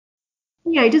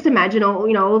Just imagine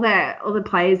all the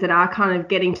players that are kind of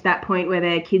getting to that point where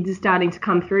their kids are starting to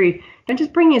come through. Don't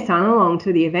just bring your son along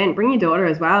to the event. Bring your daughter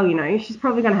as well. She's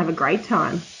probably going to have a great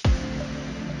time.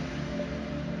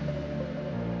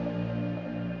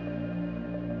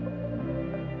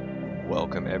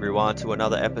 Welcome everyone to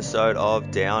another episode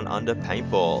of Down Under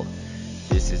Paintball.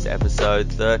 This is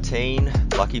episode 13.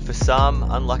 Lucky for some,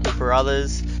 unlucky for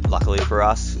others. Luckily for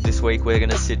us, this week we're going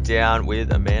to sit down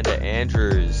with Amanda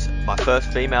Andrews, my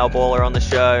first female baller on the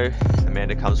show.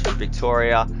 Amanda comes from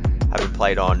Victoria, having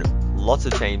played on lots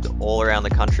of teams all around the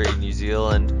country, New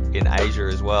Zealand, in Asia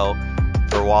as well.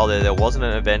 For a while there wasn't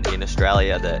an event in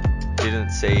Australia that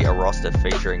didn't see a roster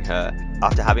featuring her.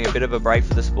 After having a bit of a break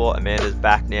for the sport, Amanda's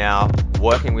back now,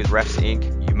 working with Refs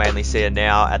Inc. You mainly see her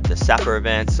now at the SAPA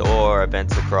events or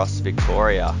events across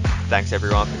Victoria. Thanks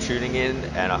everyone for tuning in,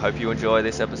 and I hope you enjoy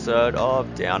this episode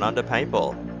of Down Under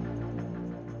Paintball.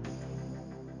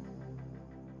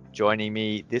 Joining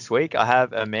me this week, I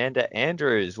have Amanda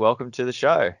Andrews. Welcome to the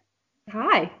show.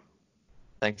 Hi.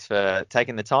 Thanks for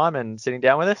taking the time and sitting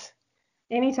down with us.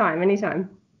 Anytime.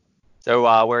 So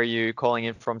where are you calling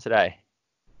in from today?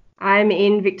 I'm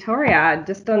in Victoria,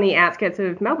 just on the outskirts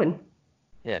of Melbourne.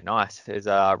 Yeah, nice. Is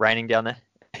raining down there?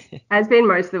 Has been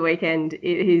most of the weekend.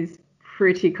 It is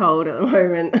pretty cold at the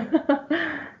moment.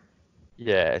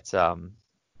 Yeah, it's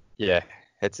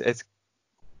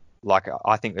like,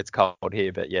 I think it's cold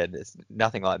here, but yeah, it's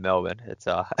nothing like Melbourne. It's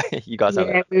you guys have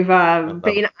it. We've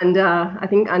been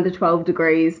under 12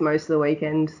 degrees most of the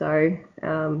weekend, so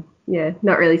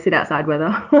not really sit outside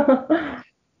weather.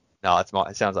 No,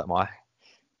 it sounds like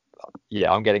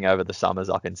I'm getting over the summers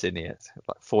up in Sydney. It's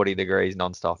like 40 degrees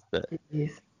nonstop, but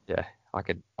Yes. yeah, I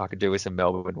could do with some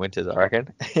Melbourne winters, I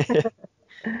reckon.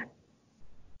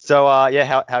 So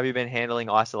how have you been handling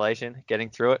isolation, getting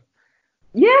through it?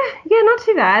 Yeah, not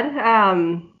too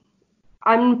bad.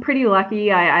 I'm pretty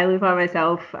lucky. I live by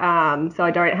myself, so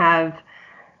I don't have,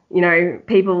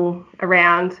 people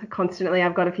around constantly.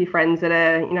 I've got a few friends that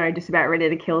are, just about ready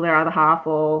to kill their other half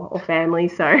or family.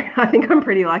 So I think I'm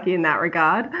pretty lucky in that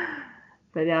regard.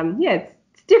 But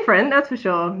it's different, that's for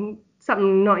sure. Something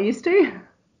I'm not used to.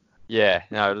 Yeah,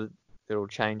 no, it'll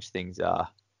change things.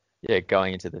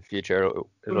 Going into the future,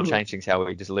 it'll change things how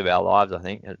we just live our lives. I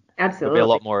think it'll be a Absolutely.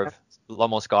 lot more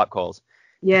Skype calls.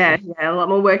 Yeah, a lot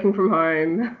more working from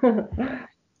home.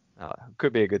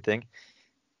 Could be a good thing.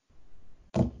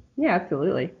 Yeah,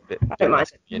 absolutely. I Bit don't mind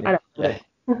less it. I commuting. don't mind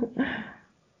it.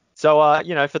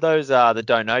 So, for those that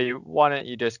don't know you, why don't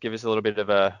you just give us a little bit of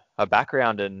a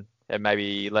background and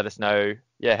maybe let us know,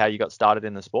 how you got started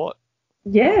in the sport?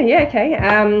 Yeah, okay.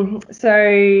 I'm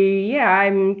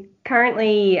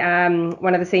currently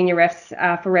one of the senior refs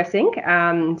for Refs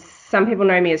Inc. Some people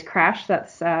know me as Crash.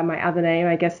 That's my other name,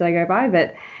 I guess I go by.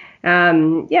 But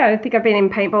I think I've been in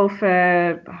paintball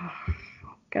for, I'm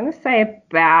going to say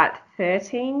about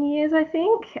 13 years, I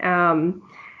think.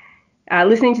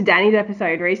 Listening to Danny's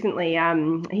episode recently,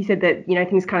 he said that,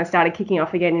 things kind of started kicking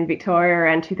off again in Victoria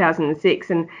around 2006.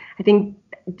 And I think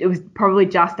it was probably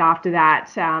just after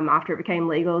that, after it became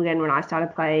legal again, when I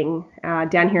started playing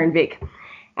down here in Vic.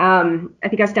 I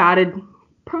think I started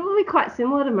probably quite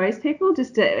similar to most people,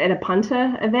 just at a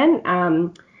punter event.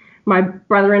 My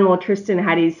brother-in-law Tristan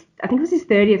had I think it was his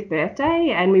 30th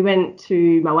birthday, and we went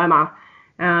to Moama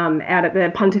out at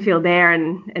the punter field there,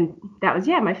 and that was,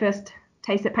 my first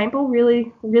taste at paintball.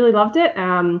 Really, really loved it.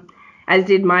 As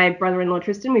did my brother-in-law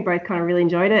Tristan. We both kind of really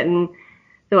enjoyed it and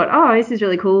thought, oh, this is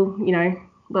really cool.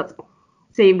 Let's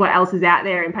see what else is out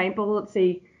there in paintball. Let's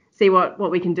see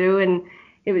what we can do. And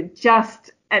it was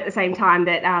just at the same time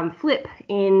that Flip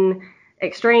in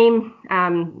Extreme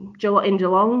in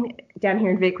Geelong, down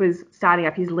here in Vic, was starting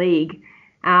up his league.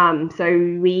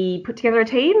 So we put together a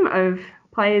team of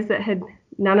players that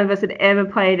none of us had ever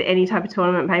played any type of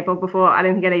tournament paintball before. I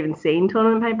don't think I'd even seen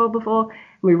tournament paintball before.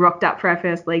 We rocked up for our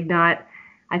first league night.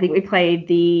 I think we played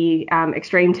the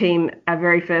Extreme team our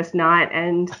very first night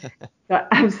and got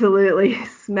absolutely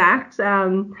smacked.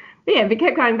 We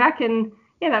kept going back, and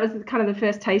that was kind of the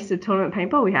first taste of tournament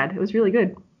paintball we had. It was really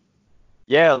good.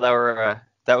 Yeah,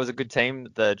 that was a good team,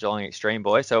 the Geelong Extreme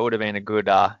boys. So it would have been a good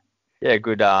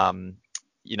learning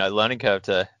curve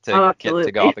to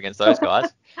go up against those guys.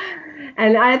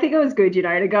 And I think it was good,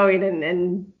 to go in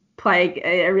and play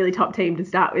a really top team to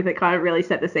start with. It kind of really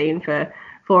set the scene for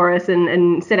us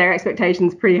and set our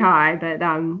expectations pretty high. But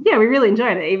we really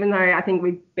enjoyed it, even though I think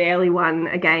we barely won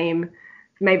a game.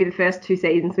 Maybe the first 2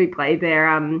 seasons we played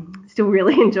there, still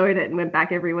really enjoyed it and went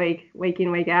back every week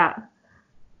in, week out.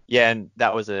 Yeah, and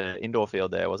that was an indoor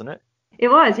field there, wasn't it? It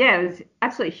was, yeah. It was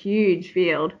absolutely huge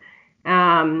field.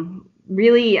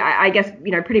 really, I guess,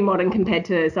 pretty modern compared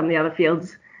to some of the other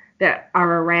fields that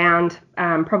are around,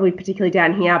 probably particularly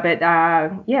down here. But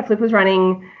Flip was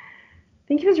running, I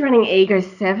think he was running Ego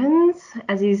 7s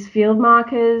as his field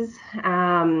markers.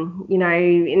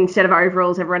 Instead of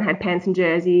overalls, everyone had pants and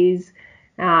jerseys.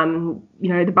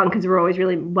 The bunkers were always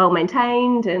really well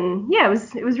maintained, and it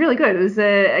was really good. It was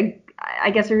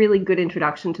I guess a really good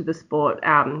introduction to the sport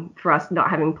for us not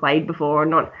having played before,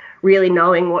 not really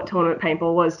knowing what tournament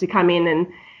paintball was, to come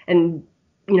in and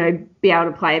be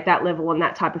able to play at that level on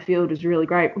that type of field was really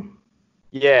great.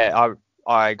 Yeah,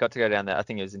 I got to go down there. I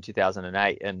think it was in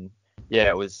 2008, and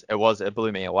it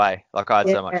blew me away. Like, I had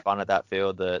so much fun at that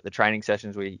field. The training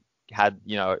sessions we had,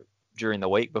 during the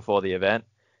week before the event,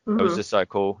 it was just so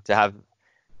cool to have.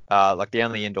 Like, the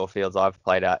only indoor fields I've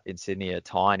played at in Sydney are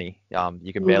tiny.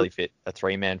 You can barely fit a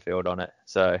 3-man field on it.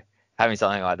 So having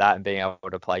something like that and being able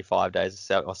to play 5 days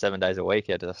or 7 days a week,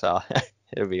 it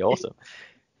would be awesome.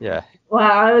 Yeah. Well,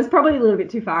 I was probably a little bit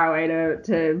too far away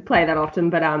to play that often,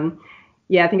 but I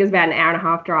think it was about an hour and a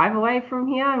half drive away from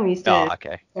here, and we used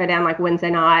to go down like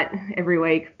Wednesday night every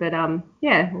week. But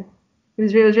it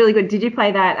was really good. Did you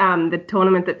play that the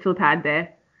tournament that Philip had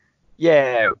there?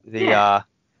 Yeah,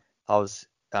 I was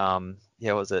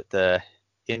was it the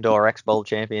Indoor X Bowl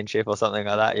Championship or something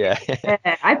like that? Yeah.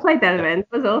 Yeah, I played that event.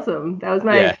 It was awesome. That was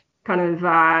my kind of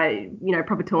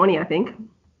proper tourney, I think.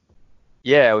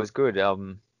 Yeah, it was good.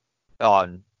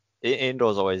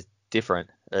 Indoors always different.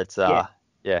 It's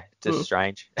just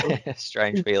strange,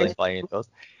 strange feeling playing indoors.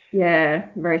 Yeah,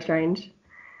 very strange.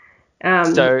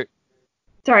 Sorry,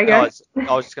 go. I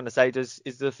was just going to say,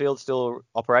 is the field still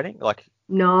operating? Like,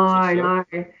 no.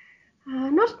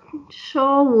 I'm not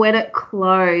sure when it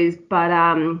closed, but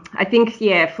I think,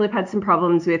 Flip had some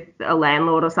problems with a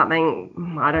landlord or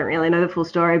something. I don't really know the full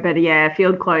story, but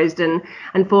field closed, and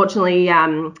unfortunately,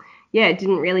 it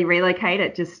didn't really relocate.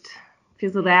 It just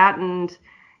fizzled out, and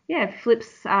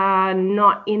Flip's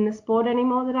not in the sport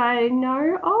anymore that I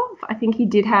know of. I think he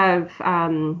did have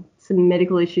some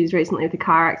medical issues recently with a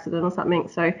car accident or something.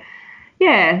 So,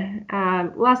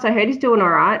 last I heard, he's doing all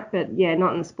right, but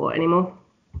not in the sport anymore.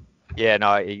 Yeah,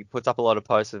 no, he puts up a lot of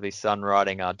posts of his son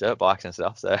riding dirt bikes and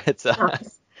stuff. So it's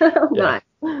nice. Nice.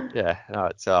 Yeah, no,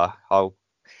 it's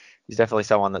he's definitely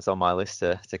someone that's on my list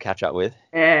to catch up with.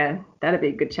 Yeah, that'd be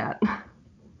a good chat.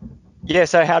 Yeah,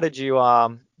 so how did you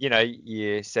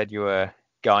you said you were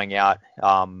going out,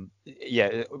 so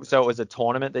it was a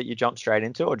tournament that you jumped straight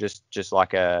into, or just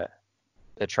like a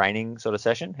training sort of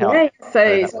session? So it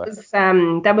was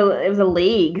it was a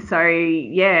league. So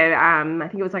I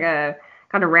think it was like a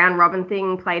kind of round robin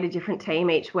thing, played a different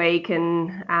team each week, and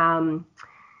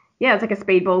it's like a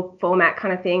speedball format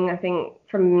kind of thing. I think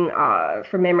from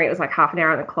memory it was like half an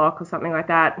hour on the clock or something like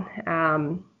that.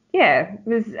 It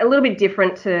was a little bit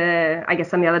different to, I guess,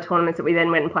 some of the other tournaments that we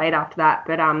then went and played after that,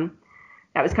 but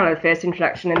that was kind of the first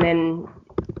introduction. And then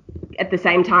at the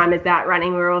same time as that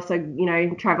running, we were also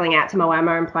traveling out to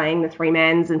Moama and playing the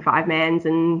 3-mans and 5-mans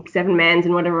and 7-mans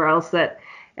and whatever else that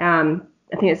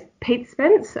I think it's Pete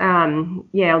Spence. All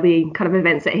the kind of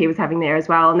events that he was having there as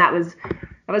well. And that was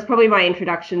probably my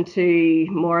introduction to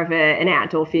more of an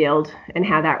outdoor field and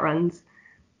how that runs.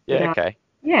 Yeah, okay.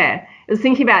 I was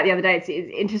thinking about it the other day. It's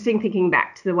interesting thinking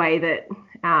back to the way that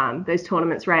those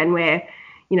tournaments ran, where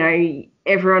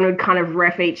everyone would kind of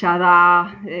ref each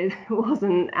other. It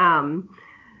wasn't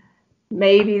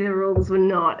maybe the rules were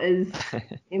not as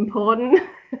important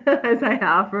as they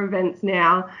are for events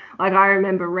now. Like, I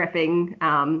remember reffing,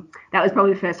 that was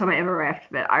probably the first time I ever reffed,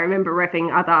 but I remember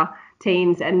reffing other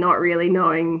teams and not really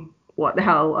knowing what the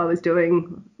hell I was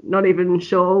doing, not even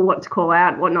sure what to call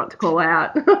out, what not to call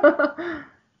out.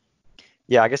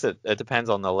 Yeah, I guess it depends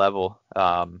on the level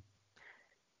and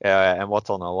what's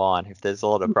on the line. If there's a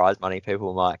lot of prize money,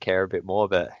 people might care a bit more,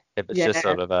 but if it's just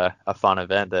sort of a fun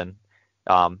event, then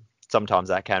sometimes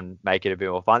that can make it a bit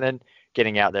more fun. And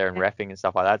getting out there and reffing and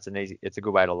stuff like that, it's a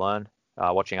good way to learn,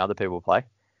 watching other people play.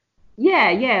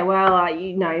 Yeah. Well,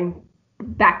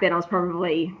 back then I was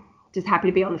probably just happy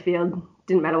to be on the field.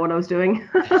 Didn't matter what I was doing.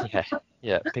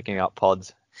 Yeah, picking up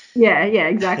pods. Yeah,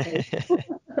 exactly.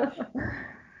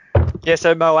 Yeah,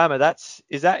 so Moama,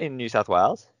 is that in New South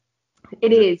Wales?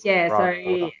 It is, yeah.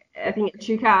 So I think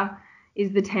Echuca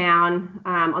is the town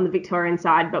on the Victorian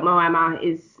side, but Moama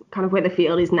is kind of where the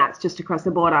field is, and that's just across the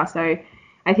border. So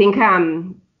I think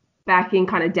back in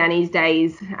kind of Danny's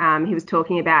days, he was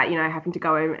talking about, having to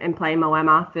go and play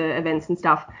Moama for events and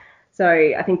stuff. So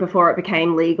I think before it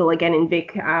became legal again in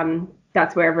Vic,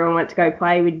 that's where everyone went to go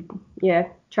play. We'd,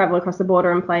 travel across the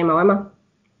border and play Moama.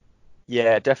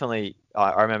 Yeah, definitely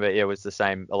I remember it was the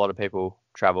same. A lot of people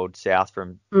travelled south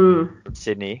from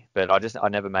Sydney, but I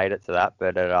never made it to that.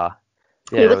 But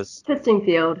It was an interesting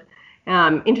field,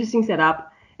 interesting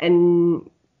setup, and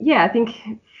yeah, I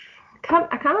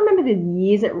can't remember the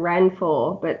years it ran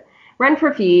for, but ran for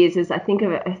a few years. I think it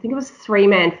was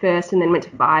 3-man first, and then went to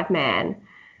 5-man,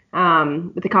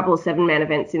 with a couple of 7-man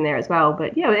events in there as well.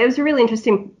 But yeah, it was a really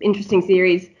interesting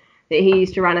series that he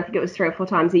used to run. I think it was 3 or 4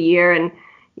 times a year, and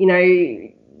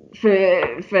for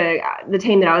the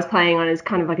team that I was playing on as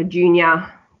kind of like a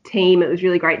junior team, it was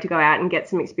really great to go out and get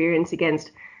some experience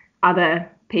against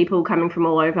other people coming from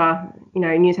all over,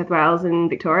 New South Wales and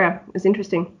Victoria. It was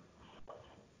interesting.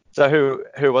 So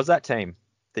who was that team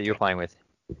that you were playing with?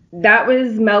 That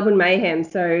was Melbourne Mayhem.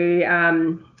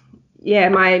 So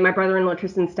my brother-in-law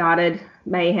Tristan started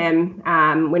Mayhem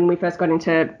when we first got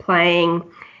into playing.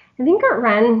 I think it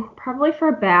ran probably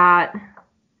for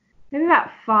maybe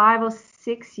about 5 or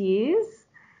 6 years.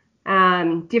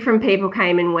 Different people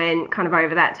came and went kind of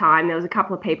over that time. There was a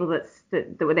couple of people that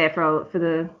were there for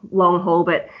the long haul,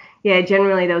 but yeah,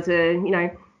 generally there was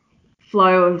a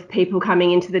flow of people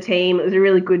coming into the team. It was a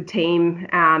really good team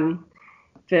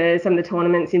for some of the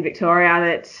tournaments in Victoria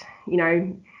that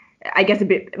I guess a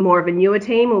bit more of a newer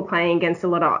team. We were playing against a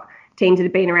lot of teams that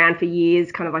have been around for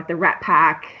years, kind of like the Rat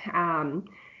Pack,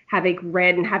 Havoc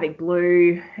Red and Havoc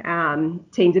Blue.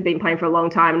 Teams have been playing for a long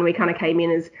time, and we kind of came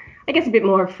in as, I guess, a bit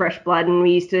more of fresh blood, and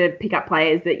we used to pick up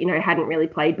players that hadn't really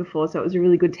played before, so it was a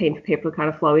really good team for people to kind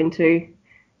of flow into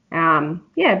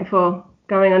before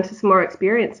going on to some more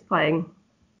experience playing.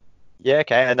 Yeah,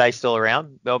 okay. Are they still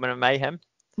around, Melbourne and Mayhem?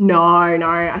 No.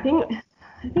 I think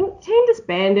the team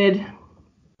disbanded,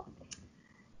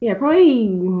 probably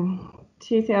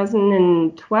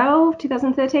 2012,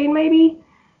 2013 maybe.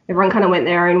 Everyone kind of went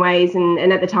their own ways, and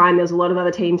at the time there was a lot of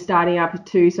other teams starting up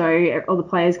too, so all the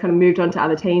players kind of moved on to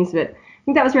other teams. But I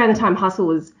think that was around the time Hustle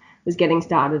was getting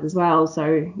started as well.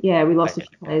 So yeah, we lost a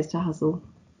few players to Hustle.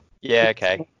 Yeah,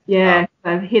 okay. Yeah,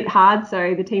 so hit hard,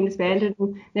 so the team disbanded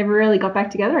and never really got back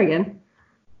together again.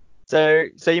 So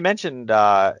you mentioned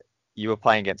you were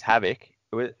playing against Havoc.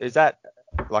 Is that,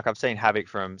 like, I've seen Havoc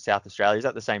from South Australia, is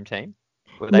that the same team?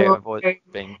 Were they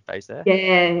being based there?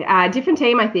 Yeah, different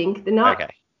team, I think. They're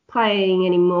not playing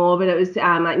anymore, but it was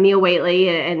like Neil Wheatley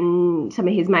and some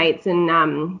of his mates and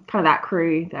kind of that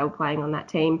crew. They were playing on that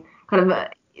team. Kind of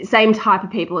same type of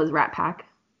people as Rat Pack.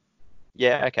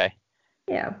 Yeah, okay.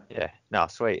 Yeah. Yeah. No,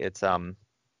 sweet. It's some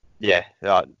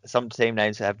team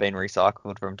names have been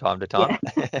recycled from time to time.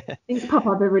 Yeah. Things pop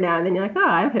up every now and then. You're like, oh,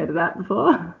 I've heard of that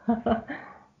before.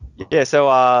 Yeah. So,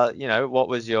 what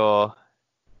was your,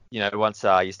 once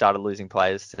you started losing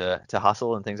players to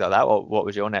Hustle and things like that, what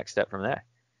was your next step from there?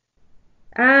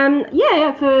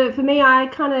 For me, I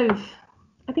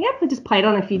think I just played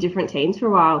on a few different teams for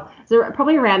a while. So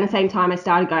probably around the same time I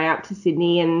started going up to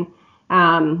Sydney and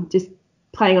just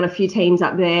playing on a few teams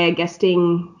up there,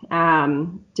 guesting,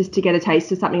 just to get a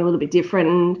taste of something a little bit different.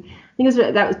 And I think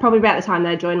that was probably about the time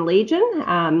that I joined Legion.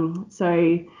 I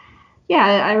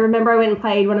remember I went and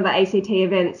played one of the ACT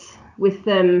events with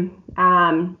them,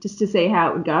 just to see how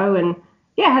it would go. And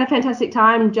yeah, had a fantastic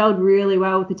time, gelled really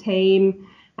well with the team.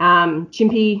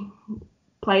 Chimpy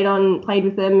played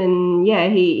with them, and yeah,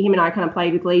 him and I kind of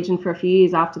played with Legion for a few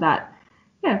years after that.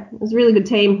 Yeah, it was a really good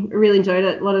team. I really enjoyed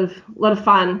it. A lot of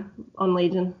fun on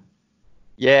Legion.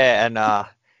 Yeah, and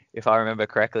if I remember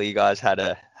correctly, you guys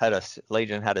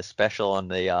Legion had a special on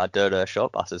the Dirter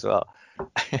short bus as well.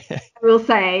 I will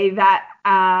say that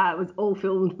was all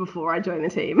filmed before I joined the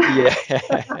team. Yeah.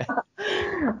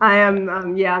 I am.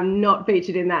 I'm not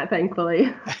featured in that,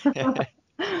 thankfully.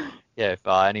 Yeah, if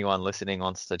anyone listening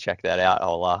wants to check that out,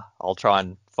 I'll try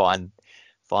and find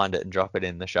it and drop it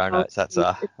in the show notes. It's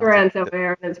around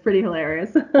somewhere, and it's pretty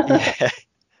hilarious. Yeah.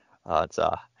 I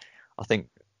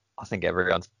think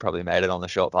everyone's probably made it on the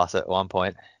short bus at one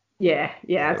point. Yeah,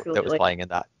 absolutely. That was playing in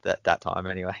that time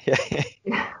anyway.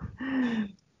 Yeah.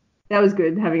 That was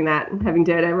good having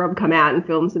Dirto Rob come out and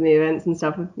film some of the events and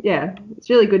stuff. Yeah, it's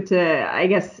really good to, I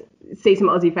guess, see some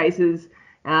Aussie faces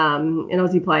and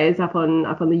Aussie players up on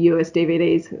the US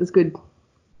DVDs. It was good.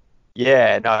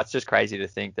 Yeah, no, it's just crazy to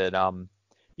think that I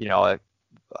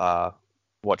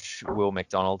watch Will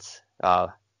McDonald's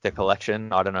The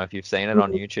Collection. I don't know if you've seen it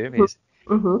on YouTube. He's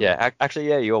yeah, actually,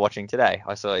 yeah, you were watching today.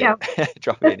 I saw you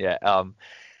drop it in. Yeah.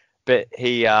 But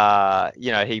he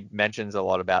he mentions a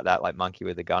lot about that, like Monkey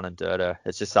with a Gun and Dirter.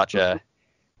 It's just such it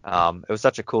was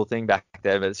such a cool thing back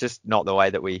then, but it's just not the way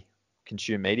that we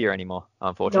consume media anymore,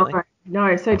 unfortunately.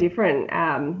 No, so different.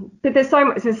 But there's so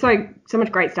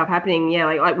much great stuff happening. Yeah,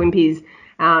 like Wimpy's,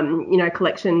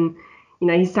 collection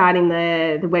he's starting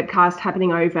the webcast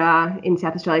happening over in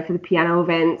South Australia for the piano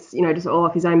events, just all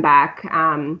off his own back.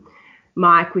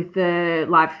 Mike with the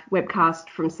live webcast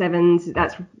from Sevens,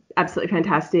 that's absolutely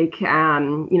fantastic.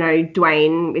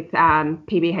 Dwayne with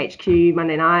PBHQ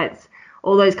Monday nights,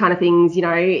 all those kind of things.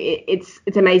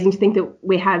 It's amazing to think that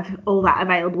we have all that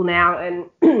available now. And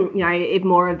if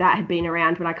more of that had been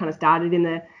around when I kind of started in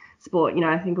the sport,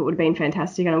 I think it would have been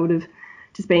fantastic, and I would have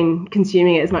just been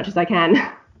consuming it as much as I can.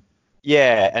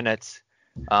 Yeah, and it's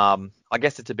I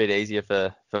guess it's a bit easier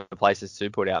for places to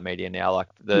put out media now. Like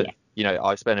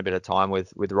I spent a bit of time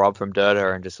with Rob from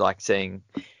Dirter and just like seeing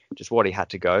just what he had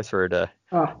to go through to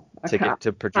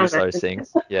produce those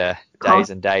things. Yeah, days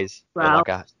and days. Well, like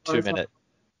a 2 minute,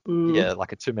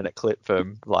 like a 2 minute clip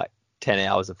from like 10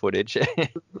 hours of footage.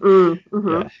 Yeah,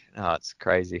 it's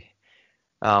crazy.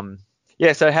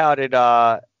 Yeah. So how did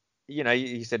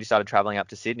you said you started traveling up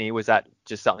to Sydney. Was that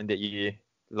just something that you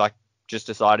like just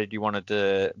decided you wanted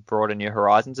to broaden your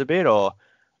horizons a bit, or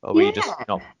were you just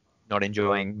not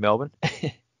enjoying Melbourne?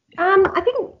 I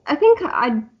think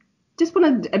I just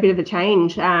wanted a bit of a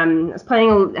change. I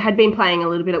had been playing a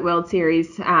little bit at World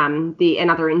Series,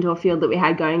 another indoor field that we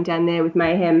had going down there with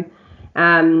Mayhem.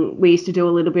 We used to do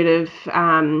a little bit of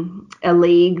a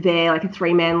league there, like a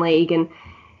 3-man league, and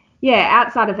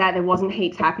outside of that, there wasn't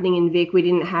heaps happening in Vic. We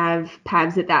didn't have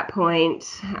PAVs at that point.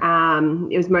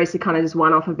 It was mostly kind of just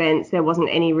one-off events. There wasn't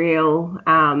any real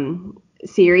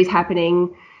series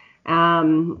happening.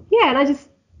 And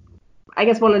I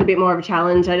guess wanted a bit more of a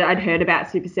challenge. I'd heard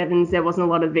about Super Sevens. There wasn't a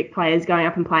lot of Vic players going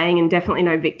up and playing, and definitely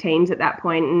no Vic teams at that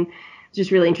point, and just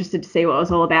really interested to see what it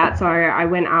was all about. So I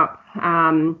went up,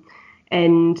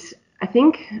 and I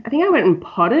think I went and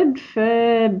potted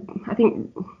for,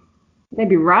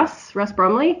 maybe Russ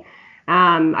Bromley.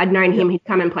 I'd known him. He'd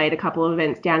come and played a couple of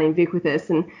events down in Vic with us,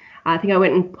 and I think I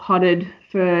went and potted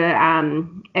for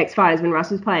X Fighters when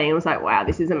Russ was playing. I was like, wow,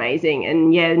 this is amazing.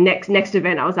 And next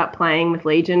event I was up playing with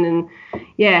Legion, and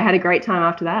had a great time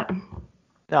after that.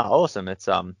 Oh, awesome. It's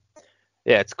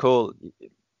it's cool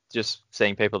just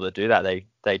seeing people that do that.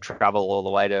 They travel all the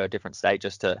way to a different state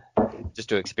just to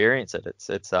experience it. It's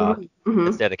it's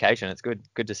dedication. It's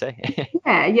good to see.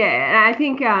 And I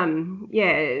think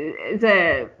as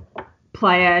a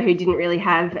player who didn't really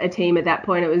have a team at that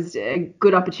point, it was a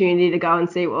good opportunity to go and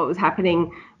see what was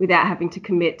happening without having to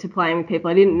commit to playing with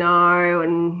people I didn't know,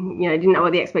 and didn't know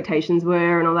what the expectations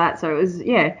were and all that. So it was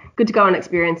good to go and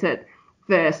experience it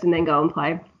first and then go and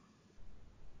play.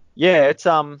 Yeah, it's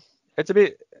a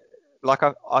bit like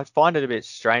I find it a bit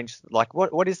strange. Like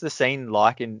what is the scene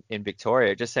like in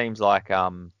Victoria? It just seems like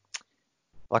a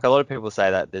lot of people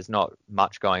say that there's not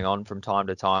much going on from time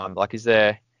to time. Like is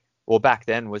there, or back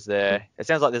then was there, it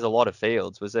sounds like there's a lot of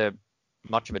fields. Was there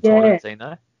much of a tournament scene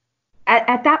there?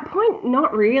 At that point,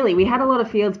 not really. We had a lot of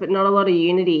fields, but not a lot of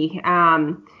unity.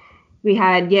 We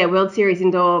had, World Series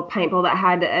Indoor Paintball that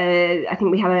had I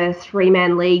think we had a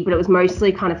 3-man league, but it was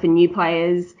mostly kind of for new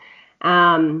players.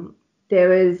 There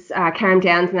was Carrum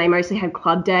Downs, and they mostly had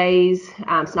club days.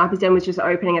 Sniper's Den was just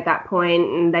opening at that point,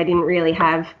 and they didn't really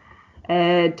have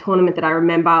a tournament that I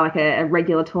remember, like a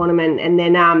regular tournament. And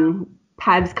then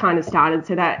PAVs kind of started,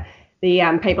 so that the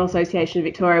Paintball Association of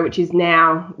Victoria, which is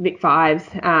now Vic Fives,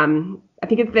 I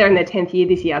think they're in their 10th year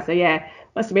this year, so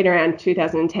must have been around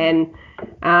 2010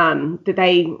 that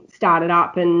they started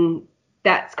up, and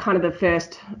that's kind of the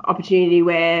first opportunity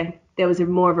where there was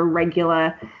more of a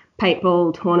regular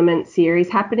paintball tournament series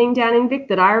happening down in Vic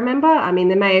that I remember. I mean,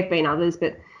 there may have been others,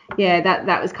 but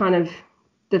that was kind of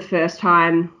the first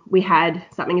time we had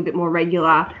something a bit more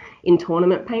regular in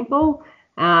tournament paintball.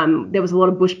 There was a lot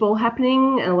of bush ball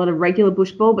happening and a lot of regular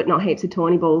bush ball, but not heaps of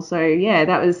tawny balls. So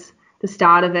that was the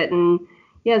start of it. And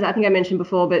as I think I mentioned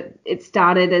before, but it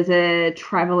started as a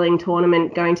traveling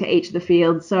tournament going to each of the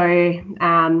fields. So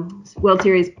World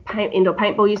Series Indoor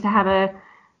Paintball used to have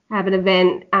an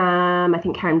event. I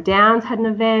think Carrum Downs had an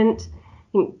event.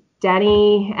 I think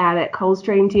Danny out at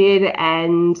Coldstream did,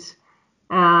 and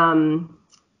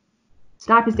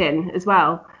Sniper's Den as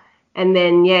well. And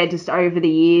then just over the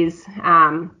years,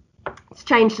 it's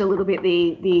changed a little bit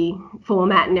the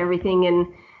format and everything. And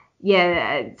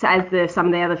as some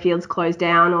of the other fields closed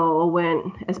down or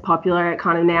weren't as popular, it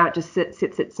kind of now it just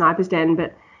sits at Sniper's Den.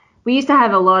 But we used to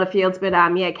have a lot of fields, but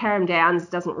Carrum Downs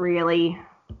doesn't really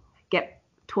get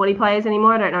 20 players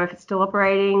anymore. I don't know if it's still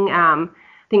operating. I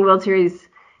think World Series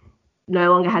no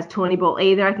longer has tawny ball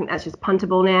either. I think that's just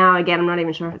puntable now. Again, I'm not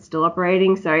even sure if it's still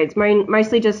operating. So it's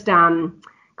mostly just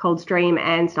Coldstream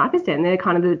and Sniper's Den. They're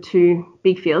kind of the two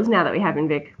big fields now that we have in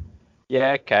Vic.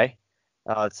 Yeah, okay.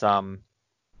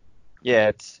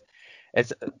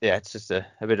 it's just a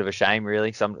bit of a shame,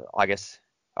 really. I guess,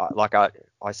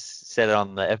 I said it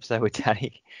on the episode with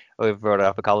Danny. We've brought it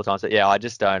up a couple of times, but yeah, I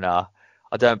just don't. I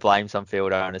don't blame some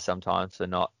field owners sometimes for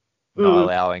not Mm.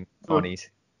 allowing Mm.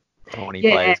 20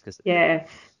 Yeah, players because yeah.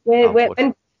 unfortunately.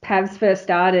 When Pavs first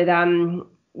started,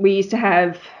 we used to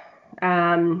have,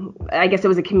 I guess it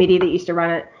was a committee that used to run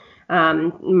it,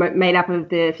 made up of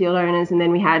the field owners, and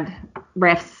then we had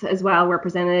refs as well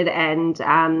represented, and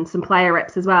some player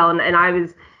reps as well. And I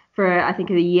was, for I think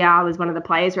a year, I was one of the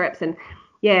players reps, and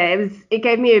yeah, it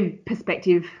gave me a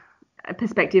perspective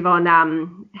on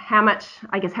how much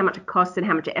it costs and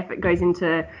how much effort goes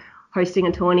into hosting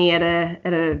a tourney at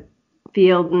a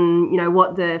field, and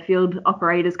what the field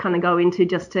operators kind of go into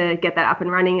just to get that up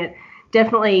and running. It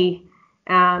definitely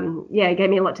it gave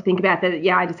me a lot to think about. That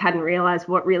I just hadn't realized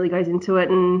what really goes into it,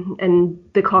 and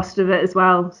the cost of it as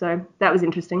well. So that was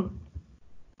interesting.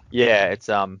 Yeah, it's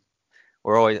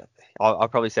we're always, I'll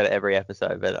probably say it every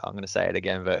episode, but I'm going to say it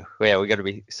again. But yeah, we got to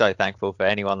be so thankful for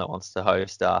anyone that wants to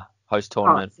host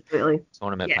tournament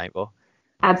paintball.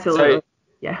 Absolutely. So,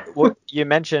 yeah. What you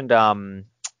mentioned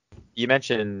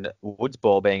woods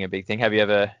ball being a big thing. Have you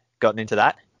ever gotten into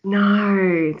that? No,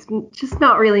 it's just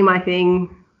not really my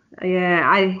thing. Yeah,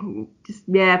 I just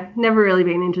never really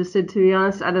been interested, to be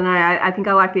honest. I don't know. I think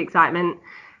I like the excitement,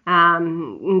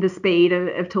 and the speed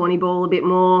of tawny ball a bit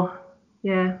more.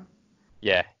 Yeah.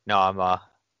 Yeah. No,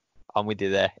 I'm with you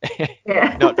there.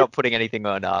 Yeah. not putting anything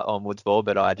on woods ball,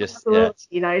 but I just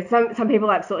absolutely. Some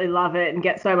people absolutely love it and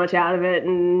get so much out of it,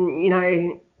 and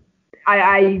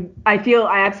I feel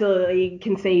I absolutely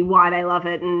can see why they love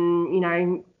it,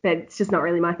 and but it's just not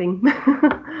really my thing.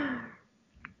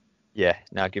 Yeah,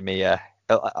 no, give me a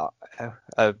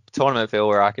tournament feel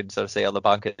where I can sort of see all the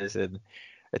bunkers, and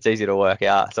it's easy to work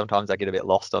out. Sometimes I get a bit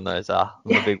lost on those on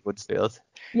the big woods fields.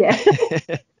 Yeah,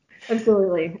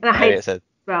 absolutely. And I hate it as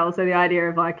well. So the idea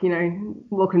of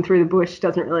walking through the bush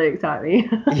doesn't really excite me.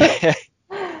 Yeah.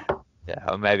 Yeah,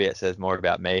 or maybe it says more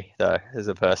about me though as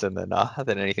a person than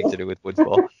anything to do with woods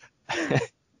ball.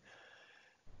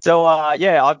 So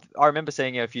I remember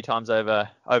seeing you a few times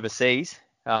overseas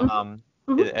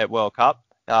at World Cup.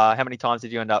 How many times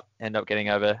did you end up getting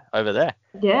over there?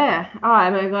 Yeah.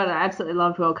 Oh my God, I absolutely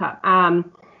loved World Cup. I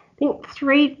think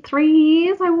three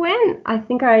years I went. I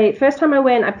think first time I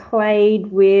went, I played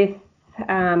with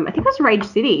I think it was Rage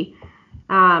City.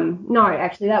 No,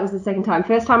 actually that was the second time.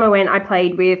 First time I went, I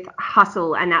played with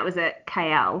Hustle, and that was at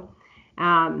KL.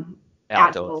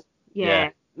 Outdoors. Yeah.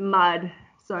 Mud.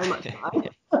 So much mud.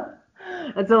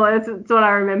 That's what I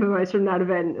remember most from that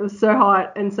event. It was so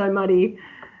hot and so muddy.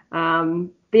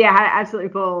 But yeah, I had absolutely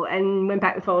ball, and went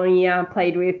back the following year,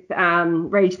 played with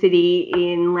Rage City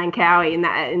in Langkawi in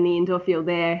the indoor field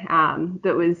there.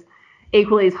 That was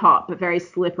equally as hot but very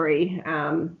slippery.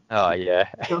 Oh yeah,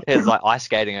 it's like ice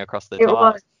skating across the top. It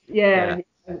tiles. Was, yeah.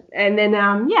 And then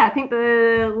I think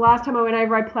the last time I went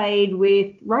over, I played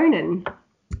with Ronan.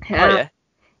 Yeah.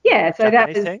 Yeah, so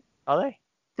Japanese that was. Team? Are they?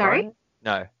 Sorry. Ronan?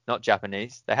 No, not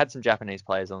Japanese. They had some Japanese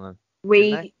players on them.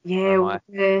 I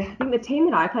think the team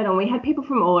that I played on, we had people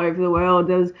from all over the world.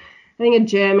 There was, I think, a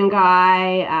German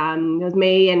guy. There was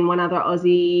me and one other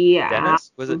Aussie.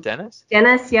 Dennis? Was it Dennis?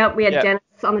 Dennis, yep. We had Dennis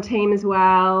on the team as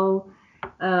well.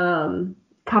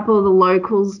 Couple of the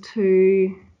locals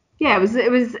too. Yeah,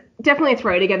 it was definitely a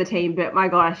throw together team, but my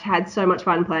gosh, had so much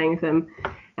fun playing with them.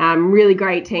 Really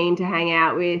great team to hang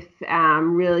out with.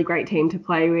 Really great team to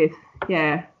play with.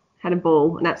 Yeah, had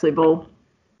an absolute ball.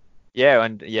 Yeah,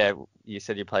 and you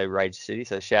said you play Rage City,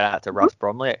 so shout out to Russ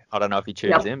Bromley. I don't know if he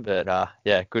tunes in, but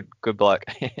good bloke.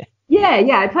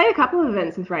 yeah, I played a couple of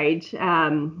events with Rage. I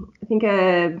think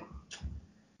I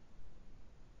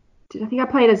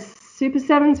played a Super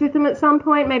Sevens with them at some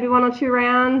point, maybe 1 or 2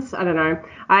 rounds. I don't know.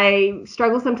 I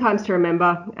struggle sometimes to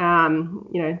remember.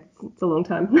 It's a long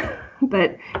time,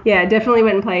 but yeah, definitely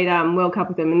went and played World Cup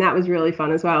with them, and that was really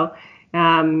fun as well.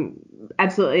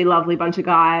 Absolutely lovely bunch of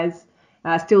guys.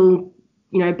 Still,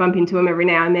 bump into him every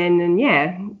now and then, and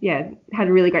had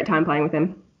a really great time playing with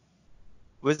him.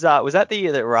 Was that the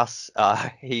year that Russ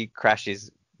he crashed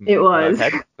his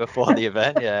moped before the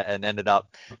event, and ended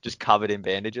up just covered in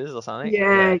bandages or something?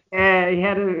 Yeah, he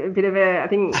had a bit of I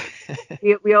think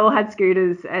we all had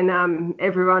scooters, and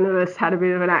every one of us had a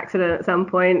bit of an accident at some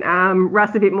point.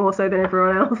 Russ a bit more so than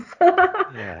everyone else.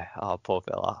 Yeah, oh poor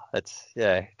fella. That's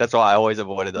why I always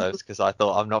avoided those, because I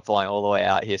thought, I'm not flying all the way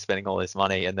out here spending all this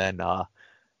money and then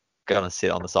gonna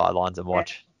sit on the sidelines and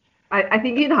watch. I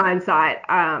think in hindsight,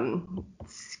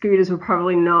 scooters were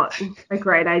probably not a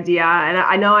great idea. And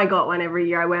I know I got one every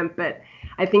year I went, but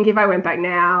I think if I went back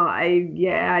now,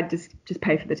 I'd just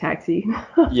pay for the taxi.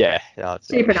 Yeah, that's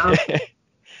Cheap enough.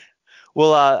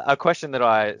 Well, a question that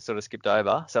I sort of skipped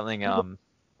over, something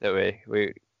that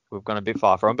we've gone a bit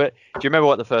far from, but do you remember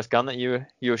what the first gun that you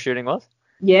were shooting was?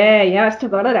 Yeah, I still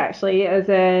got it actually. It was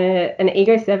an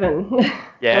Ego 7.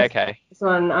 Yeah, okay. This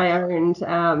one I owned.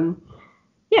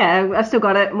 Yeah, I've still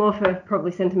got it, more for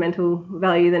probably sentimental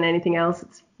value than anything else.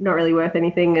 It's not really worth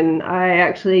anything, and I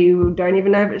actually don't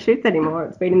even know if it shoots anymore.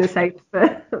 It's been in the safe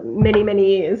for many,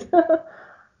 many years.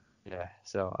 Yeah,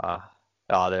 so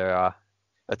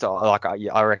it's all, like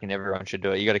I reckon everyone should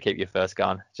do it. You got to keep your first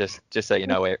gun, just so you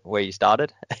know where you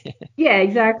started. Yeah,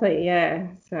 exactly. Yeah.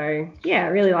 So yeah, I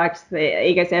really liked the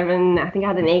Ego 7. I think I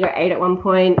had an Ego 8 at one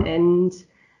point, and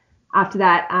after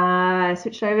that, I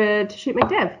switched over to shoot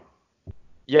McDev.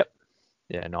 Yep.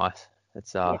 Yeah, nice.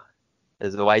 It's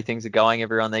As the way things are going,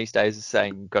 everyone these days is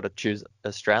saying got to choose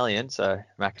Australian, so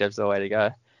MacDev's the way to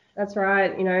go. That's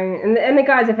right. And the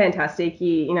guys are fantastic.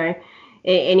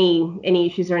 Any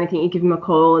issues or anything, you give them a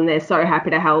call, and they're so happy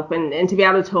to help. And to be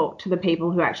able to talk to the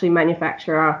people who actually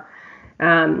manufacture,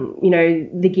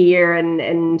 the gear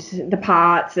and the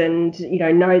parts, and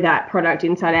know that product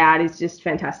inside out is just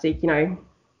fantastic.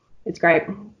 It's great,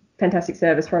 fantastic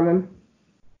service from them.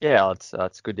 Yeah,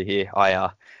 it's good to hear.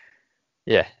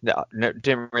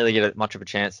 Didn't really get much of a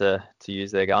chance to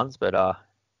use their guns, but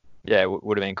it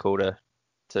would have been cool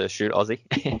to shoot Aussie.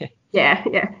 Yeah.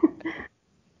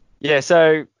 Yeah,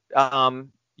 so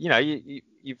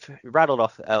you've rattled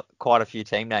off quite a few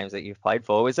team names that you've played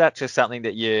for. Was that just something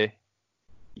that you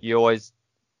always,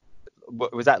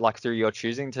 was that like through your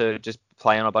choosing to just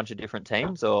play on a bunch of different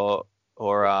teams, or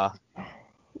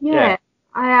Yeah.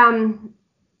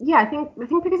 I think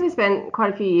because I spent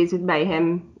quite a few years with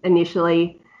Mayhem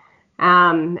initially,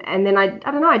 and then I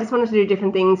don't know, I just wanted to do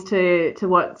different things to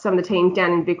what some of the teams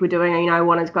down in Vic were doing. I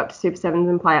wanted to go up to Super Sevens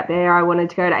and play up there. I wanted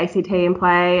to go to ACT and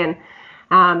play, and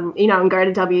and go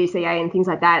to WCA and things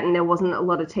like that. And there wasn't a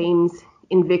lot of teams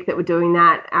in Vic that were doing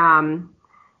that.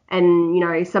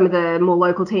 And some of the more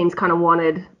local teams kind of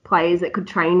wanted players that could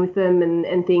train with them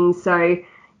and things. So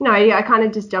I kind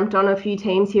of just jumped on a few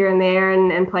teams here and there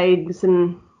and played with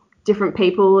some different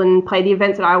people and played the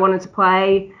events that I wanted to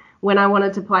play when I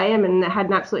wanted to play them, and had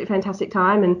an absolutely fantastic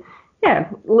time. And yeah,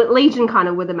 Legion kind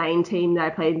of were the main team that I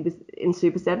played with in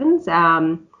Super Sevens.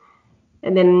 And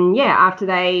then after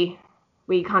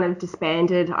we kind of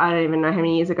disbanded. I don't even know how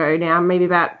many years ago now, maybe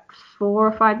about 4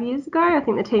 or 5 years ago. I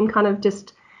think the team kind of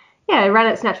just ran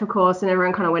its natural course, and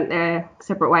everyone kind of went their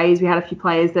separate ways. We had a few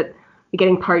players that were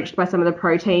getting poached by some of the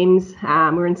pro teams. We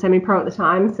were in semi-pro at the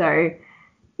time, so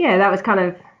that was kind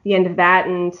of the end of that.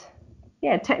 And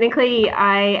technically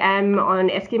I am on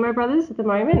Eskimo Brothers at the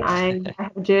moment. I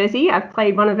have a jersey. I've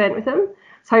played one event with them. I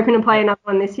was hoping to play another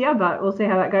one this year, but we'll see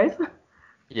how that goes.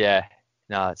 Yeah,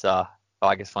 no, it's I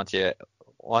guess once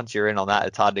you're in on that,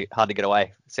 it's hard to get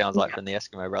away. It sounds like from the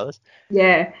Eskimo Brothers.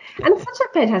 Yeah, and it's such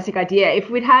a fantastic idea. If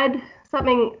we'd had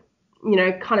something,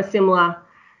 kind of similar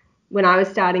when I was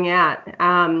starting out,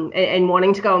 and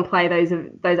wanting to go and play those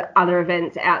other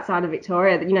events outside of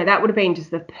Victoria, that would have been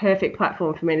just the perfect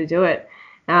platform for me to do it.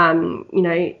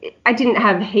 I didn't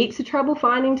have heaps of trouble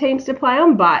finding teams to play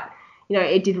on, but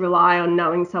it did rely on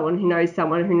knowing someone who knows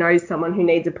someone who knows someone who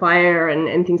needs a player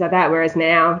and things like that. Whereas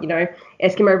now,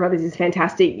 Eskimo Brothers is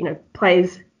fantastic.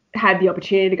 Players have the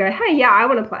opportunity to go, hey, I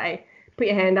want to play. Put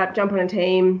your hand up, jump on a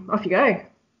team, off you go.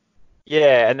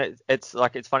 Yeah, and it's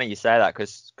funny you say that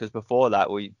because before that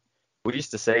we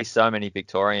used to see so many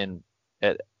Victorian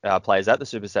players at the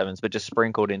Super Sevens, but just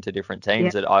sprinkled into different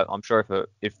teams. That I'm sure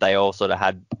if they all sort of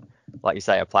had, like you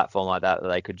say, a platform like that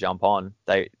they could jump on,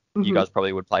 you guys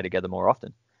probably would play together more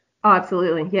often. Oh,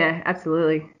 absolutely. Yeah,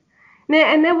 absolutely.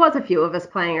 And there was a few of us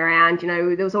playing around.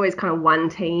 There was always kind of one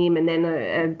team and then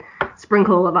a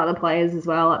sprinkle of other players as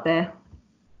well up there.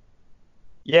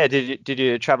 Yeah, did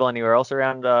you travel anywhere else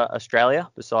around Australia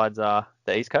besides the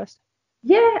East Coast?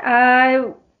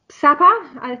 Yeah, Sapa.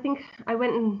 I think I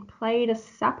went and played a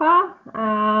Sapa.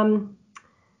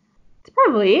 It's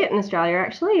probably it in Australia,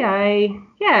 actually.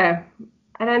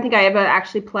 I don't think I ever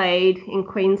actually played in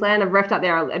Queensland. I've reffed up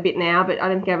there a bit now, but I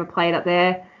don't think I ever played up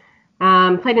there.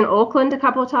 Played in Auckland a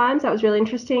couple of times. That was really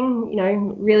interesting.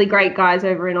 Really great guys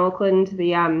over in Auckland.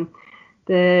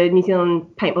 The New Zealand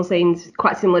paintball scene's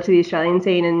quite similar to the Australian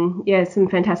scene, and some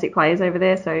fantastic players over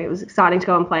there. So it was exciting to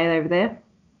go and play over there.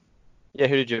 Yeah,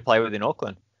 who did you play with in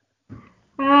Auckland?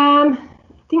 I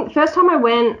think the first time I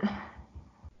went,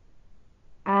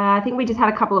 I think we just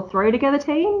had a couple of throw together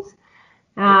teams.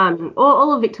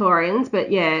 All of Victorians,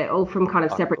 but yeah, all from kind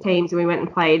of Oh, separate cool. teams, and we went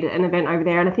and played an event over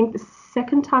there. And I think the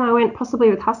second time I went, possibly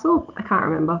with Hustle, I can't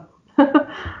remember.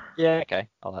 Yeah, okay.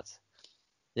 Oh, that's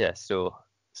yeah, still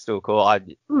cool.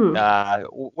 Hmm.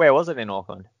 Where was it in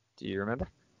Auckland? Do you remember?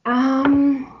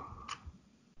 Um,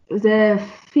 it was a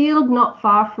field not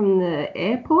far from the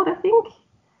airport, I think.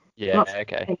 Yeah, Not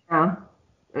okay. now.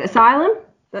 Asylum?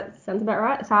 That sounds about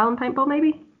right. Asylum paintball,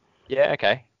 maybe? Yeah,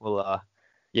 okay. Well,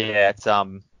 yeah, it's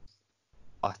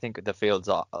I think the fields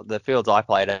I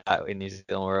played at in New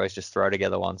Zealand were always just throw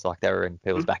together ones, like they were in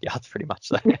people's backyards pretty much.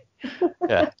 So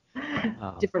yeah,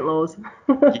 um, Different laws.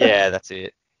 yeah, that's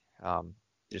it. Um,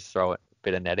 just throw a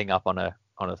bit of netting up on a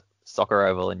soccer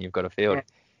oval and you've got a field. Yeah.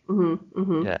 Mhm.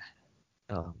 Mhm. Yeah.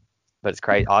 Um, but it's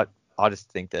crazy. I just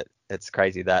think that it's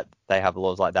crazy that they have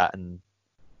laws like that, and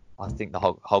I think the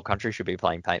whole country should be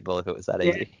playing paintball if it was that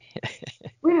Yeah. easy.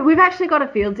 We've actually got a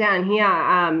field down here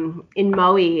in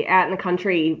Moe out in the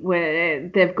country where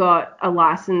they've got a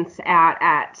license out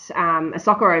at a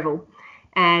soccer oval,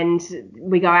 and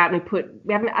we go out and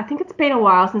we haven't, I think it's been a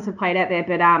while since I've played out there,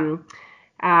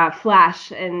 but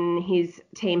Flash and his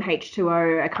team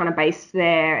H2O are kind of based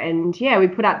there, and yeah, they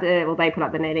put up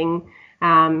the netting,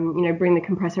 bring the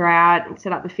compressor out,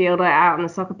 set up the fielder out on the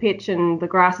soccer pitch, and the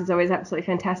grass is always absolutely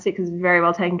fantastic because it's very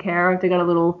well taken care of. They've got a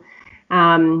little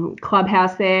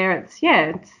clubhouse there. It's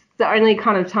the only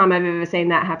kind of time I've ever seen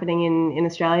that happening in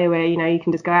Australia where you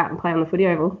can just go out and play on the footy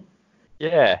oval.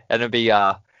 Yeah, and it'd be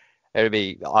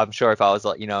I'm sure if I was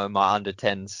like in my under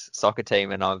 10s soccer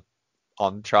team and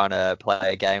I'm trying to play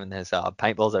a game and there's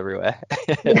paintballs everywhere,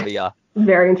 it'd Yeah, be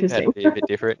very it'd interesting. be a bit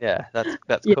different. Yeah,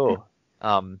 that's Yeah. cool.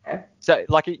 So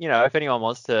like if anyone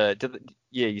wants to,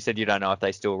 yeah, you said you don't know if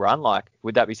they still run. Like,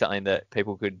 would that be something that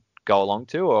people could go along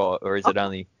to, or is it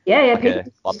only Yeah, like people a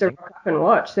used club to thing? rock up and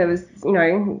watch. There was,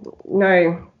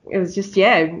 no, it was just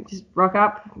rock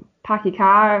up, park your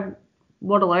car,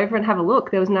 waddle over and have a look.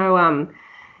 There was no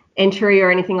entry or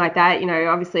anything like that.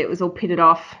 Obviously it was all pitted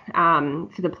off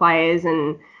for the players,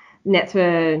 and nets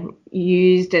were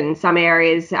used, and some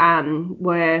areas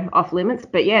were off limits.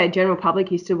 But yeah, general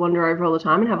public used to wander over all the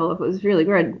time and have a look. It was really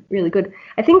good, really good.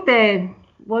 I think there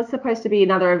was supposed to be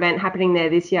another event happening there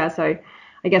this year, so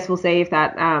I guess we'll see if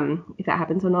that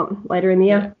happens or not later in the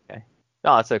Yeah. year. Okay.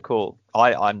 No, that's so cool.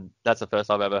 I'm that's the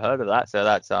first I've ever heard of that. So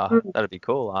Mm. that'd be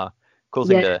cool. Cool Yeah,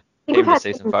 thing I to think we've even to had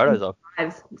see some some photos of.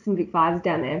 Big fives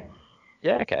down there.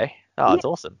 Yeah. Okay. Oh, Yeah, it's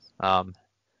awesome.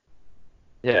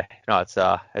 Yeah. No,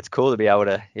 it's cool to be able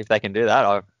to if they can do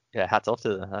that. Yeah. Hats off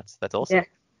to them. That's awesome. yeah,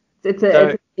 it's So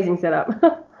an amazing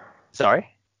setup. sorry.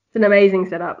 It's an amazing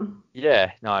setup.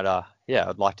 Yeah. No.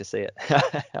 I'd like to see it.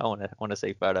 I want to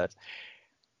see photos.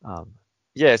 Um.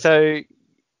 Yeah. So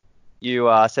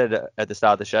you said at the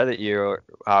start of the show that you're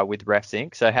with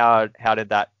RefSync. So how did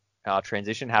that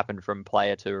transition happen from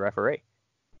player to referee?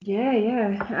 Yeah,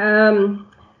 yeah.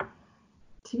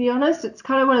 To be honest, it's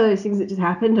kind of one of those things that just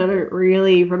happened. I don't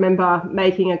really remember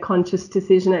making a conscious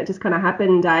decision. It just kind of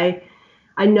happened. I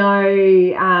know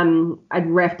I'd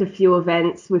refed a few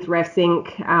events with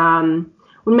RefSync.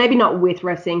 Well, maybe not with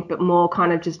RefSync, but more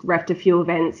kind of just refed a few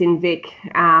events in Vic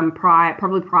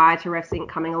probably prior to RefSync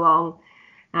coming along.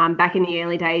 Back in the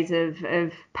early days of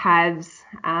PAVs,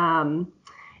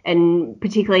 and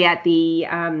particularly at the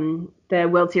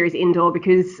World Series indoor,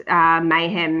 because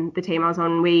Mayhem, the team I was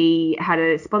on, we had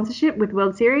a sponsorship with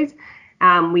World Series.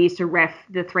 We used to ref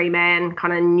the 3-man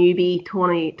kind of newbie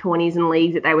tourneys and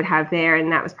leagues that they would have there,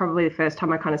 and that was probably the first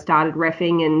time I kind of started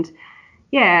refing. And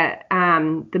yeah,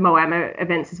 the Moama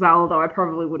events as well, although I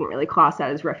probably wouldn't really class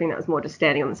that as refing. That was more just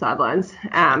standing on the sidelines.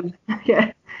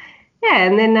 Yeah. Yeah,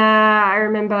 and then I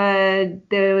remember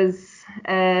there was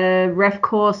a ref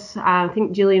course. I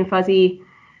think Jillian Fuzzy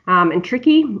and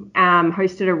Tricky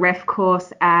hosted a ref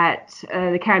course at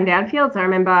the Carrum Downfields. I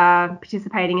remember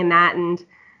participating in that, and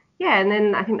yeah, and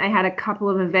then I think they had a couple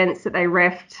of events that they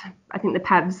refed. I think the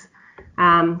Pabs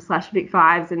 / Vic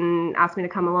Fives, and asked me to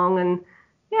come along, and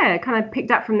yeah, kind of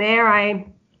picked up from there. I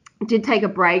did take a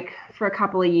break for a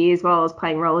couple of years while I was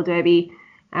playing roller derby.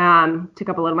 Took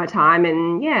up a lot of my time,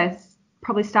 and yeah,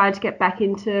 probably started to get back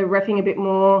into reffing a bit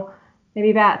more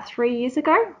maybe about 3 years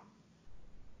ago.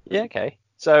 Yeah, okay.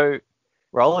 So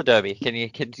roller derby, can you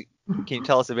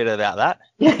tell us a bit about that?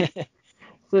 Yeah.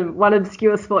 So one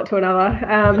obscure sport to another.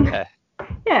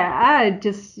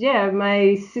 Yeah.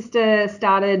 My sister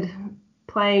started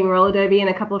playing roller derby, and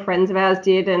a couple of friends of ours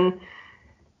did, and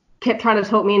kept trying to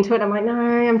talk me into it. I'm like, no,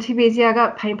 I'm too busy. I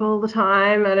got paintball all the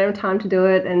time. I don't have time to do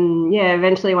it. And yeah,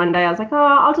 eventually one day I was like, oh,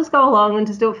 I'll just go along and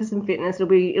just do it for some fitness. It'll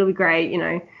be great,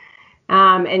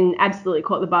 and absolutely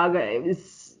caught the bug. It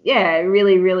was yeah,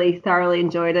 really, really thoroughly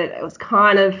enjoyed it. It was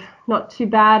kind of not too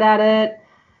bad at it.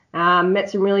 Met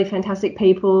some really fantastic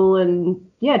people, and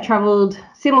yeah, travelled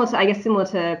similar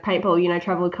to paintball.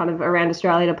 Travelled kind of around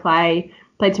Australia to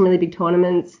played some really big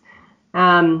tournaments.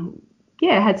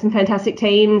 Yeah, had some fantastic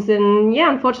teams, and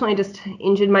yeah, unfortunately just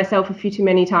injured myself a few too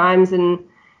many times and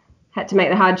had to make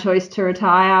the hard choice to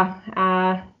retire.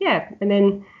 Yeah, and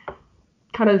then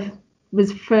kind of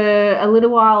was for a little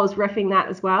while I was reffing that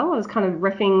as well. I was kind of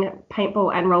reffing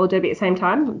paintball and roller derby at the same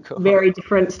time. Cool. Very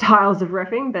different styles of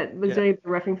reffing, but was doing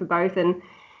reffing for both, and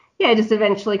yeah, just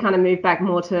eventually kind of moved back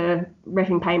more to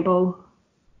reffing paintball.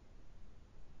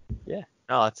 Yeah,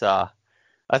 no,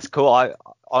 that's cool. I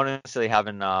honestly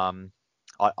haven't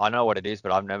I know what it is,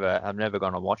 but I've never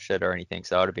gone and watched it or anything,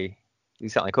 so it'd be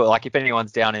something cool. Like if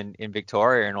anyone's down in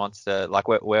Victoria and wants to, like,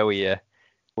 where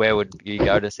would you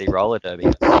go to see roller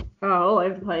derby? Oh, all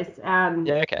over the place.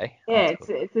 Yeah, okay. Yeah,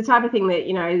 cool. It's the type of thing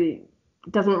that,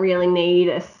 doesn't really need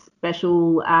a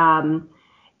special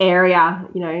area.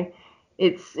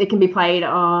 It can be played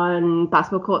on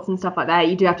basketball courts and stuff like that.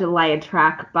 You do have to lay a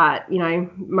track, but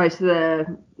most of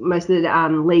the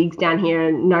leagues down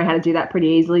here know how to do that pretty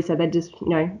easily. So they just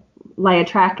lay a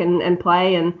track and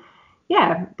play. And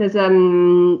yeah, there's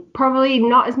probably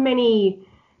not as many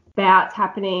bouts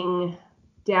happening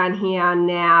down here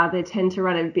now. They tend to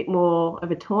run a bit more of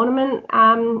a tournament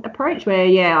approach where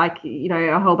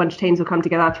a whole bunch of teams will come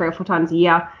together 3 or 4 times a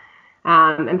year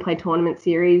and play tournament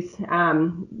series.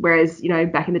 Whereas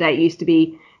back in the day it used to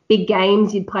be big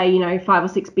games. You'd play 5 or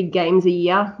 6 big games a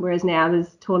year, whereas now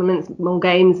there's tournaments, more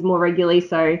games, more regularly.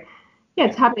 So yeah,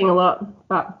 it's happening a lot.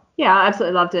 But yeah, I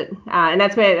absolutely loved it, and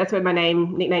that's where my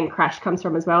nickname Crash comes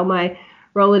from as well. My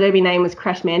roller derby name was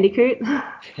Crash Mandicoot.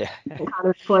 Yeah. It kind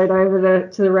of flowed over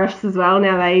to the refs as well.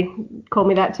 Now they call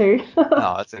me that too.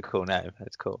 Oh, that's a cool name.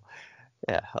 That's cool.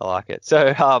 Yeah, I like it.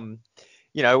 So,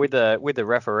 with the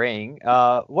refereeing,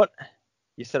 what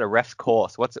you said a ref's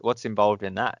course. What's involved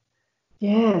in that?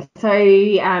 Yeah. So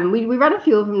we run a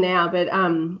few of them now, but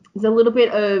there's a little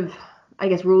bit of, I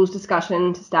guess, rules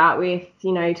discussion to start with.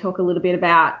 Talk a little bit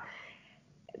about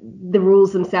the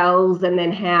rules themselves, and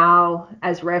then how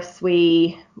as refs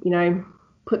we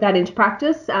put that into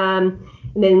practice, and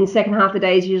then the second half of the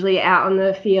day is usually out on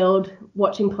the field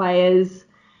watching players,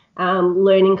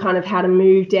 learning kind of how to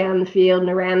move down the field and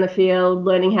around the field,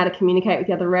 learning how to communicate with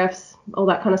the other refs, all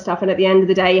that kind of stuff. And at the end of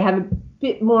the day you have a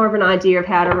bit more of an idea of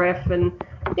how to ref, and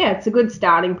yeah, it's a good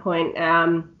starting point.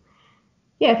 For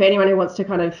anyone who wants to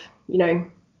kind of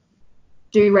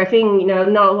do reffing,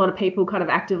 not a lot of people kind of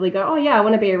actively go, oh yeah, I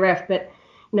want to be a ref, but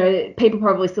people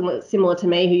probably similar to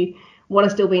me who want to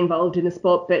still be involved in the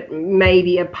sport, but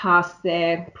maybe are past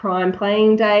their prime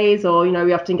playing days, or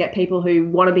we often get people who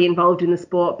want to be involved in the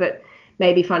sport but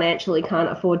maybe financially can't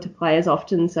afford to play as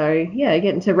often. So yeah,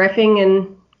 get into reffing,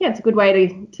 and yeah, it's a good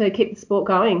way to keep the sport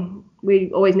going.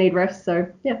 We always need refs, so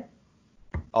yeah.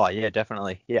 Oh yeah,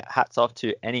 definitely. Yeah, hats off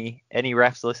to any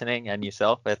refs listening and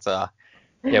yourself. It's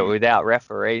without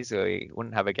referees, we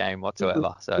wouldn't have a game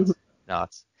whatsoever. So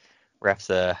refs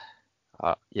are,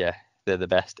 they're the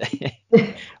best.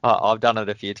 I've done it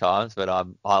a few times, but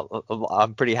I'm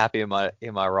pretty happy in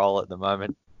my role at the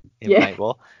moment in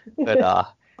paintball. But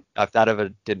if that ever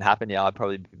didn't happen, I'd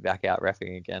probably be back out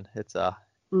reffing again. It's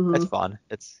it's fun.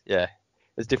 It's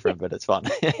different, but it's fun.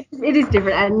 It is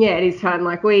different, and yeah, it is fun.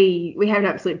 Like we have an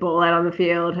absolute ball out on the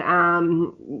field.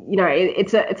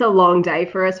 It's a long day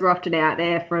for us. We're often out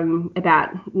there from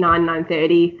about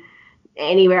 9:30,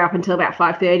 anywhere up until about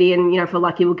 5:30, and if we're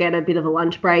lucky, we'll get a bit of a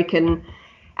lunch break. And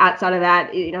outside of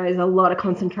that, there's a lot of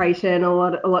concentration, a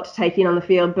lot to take in on the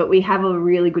field. But we have a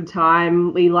really good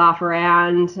time. We laugh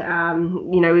around.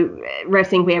 Refs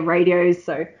think we have radios,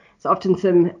 so it's often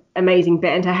some amazing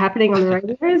banter happening on the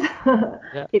radios.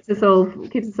 Yeah. keeps us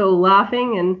all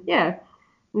laughing, and yeah.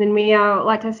 And then we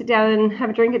like to sit down and have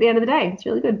a drink at the end of the day. It's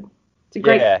really good. It's a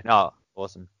great. Yeah, no,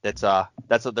 awesome. That's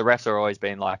what the refs are always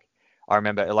been like. I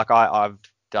remember, like I've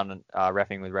done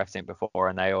reffing with RefSync before,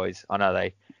 and they always, I know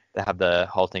they have the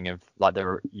whole thing of like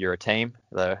you're a team.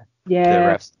 The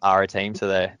refs are a team, so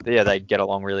they get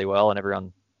along really well, and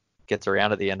everyone gets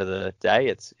around at the end of the day.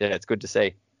 It's good to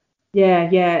see. Yeah,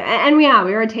 and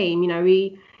we're a team.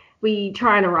 We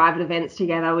try and arrive at events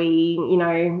together.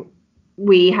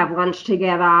 We have lunch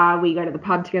together. We go to the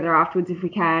pub together afterwards if we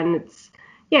can.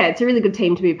 It's a really good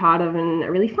team to be part of, and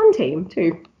a really fun team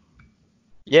too.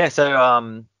 Yeah.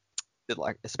 So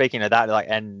like speaking of that, like,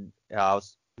 and I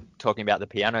was talking about the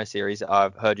piano series.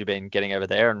 I've heard you've been getting over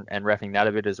there and reffing that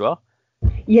a bit as well.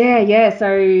 Yeah.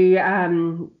 So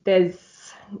there's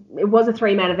it was a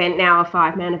 3-man event, now a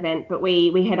 5-man event, but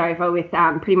we head over with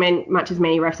pretty much as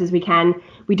many refs as we can.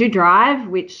 We do drive,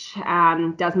 which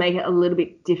does make it a little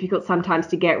bit difficult sometimes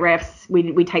to get refs.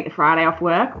 We take the Friday off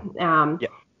work.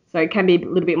 So it can be a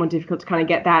little bit more difficult to kind of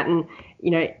get that. And,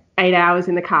 8 hours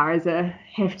in the car is a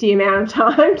hefty amount of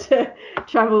time to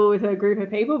travel with a group of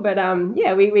people. But,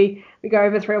 we go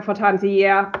over 3 or 4 times a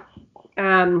year,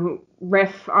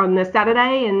 ref on the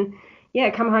Saturday, and,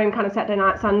 come home kind of Saturday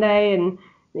night, Sunday. And,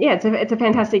 it's a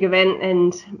fantastic event.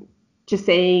 And just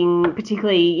seeing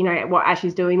particularly, what Ash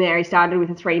is doing there. He started with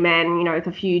a 3-man, with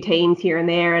a few teams here and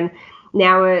there. And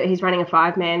now he's running a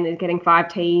 5-man. They're getting 5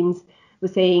 teams. We're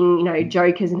seeing,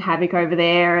 Jokers and Havoc over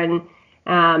there, and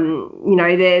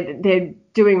they're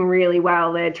doing really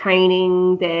well. They're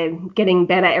training. They're getting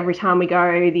better every time we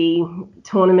go. The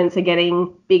tournaments are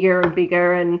getting bigger and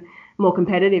bigger and more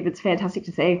competitive. It's fantastic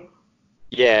to see.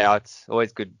 Yeah, it's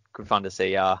always good fun to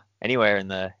see anywhere in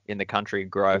the country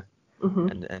grow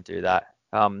and do that.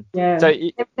 So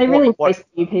they really embrace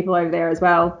new people over there as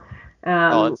well.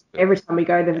 Every time we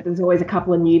go, there's always a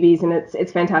couple of newbies, and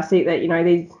it's fantastic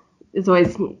that there's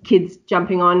always kids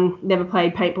jumping on, never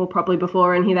played paintball properly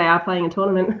before, and here they are playing a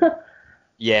tournament.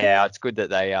 Yeah, it's good that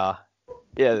they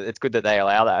it's good that they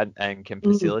allow that and can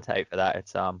facilitate for that.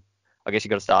 It's I guess you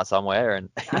got to start somewhere, and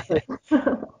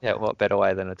what better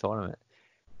way than a tournament?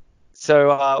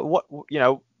 So what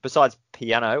besides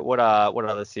piano, what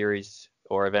other series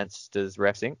or events does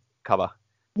Refs Inc. cover?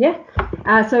 Yeah,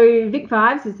 so Vic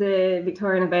Fives is a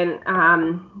Victorian event.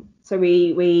 So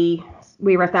we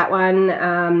ref that one,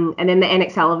 and then the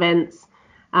NXL events.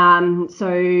 So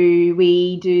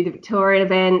we do the Victorian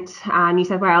event, New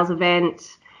South Wales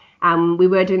event. We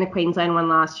were doing the Queensland one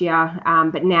last year,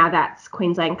 but now that's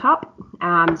Queensland Cup.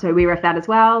 So we ref that as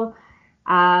well.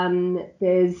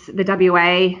 There's the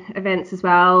WA events as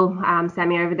well.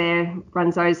 Sammy over there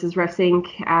runs those as Refs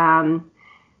Inc.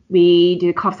 We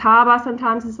do Coffs Harbour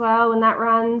sometimes as well when that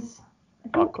runs.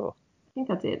 Cool. I think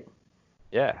that's it.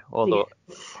 Yeah,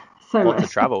 lots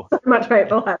of travel. So much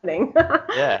paintball happening.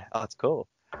 Yeah, that's cool.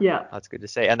 Yeah. That's good to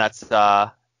see. And that's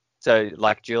so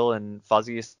like Jill and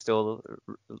Fuzzy is still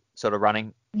sort of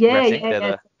running.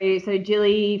 Yeah. So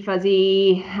Jilly,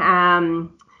 Fuzzy,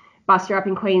 Buster up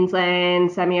in Queensland,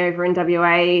 Sammy over in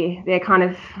WA. They're kind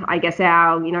of, I guess,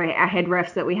 our head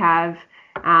refs that we have.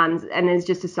 And there's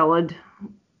just a solid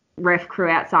ref crew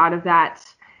outside of that.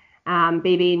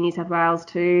 BB in New South Wales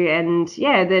too, and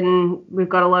then we've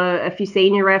got a few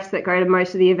senior refs that go to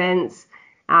most of the events,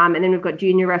 and then we've got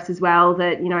junior refs as well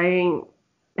that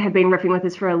have been reffing with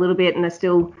us for a little bit and are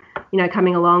still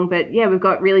coming along. But we've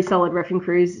got really solid reffing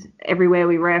crews everywhere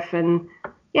we ref, and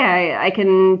I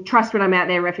can trust when I'm out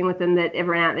there reffing with them that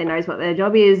everyone out there knows what their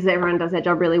job is. Everyone does their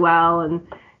job really well, and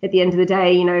at the end of the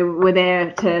day, we're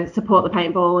there to support the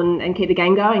paintball and keep the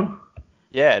game going.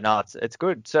 Yeah, no, it's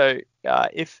good. So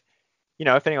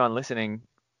if anyone listening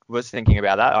was thinking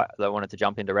about that, they wanted to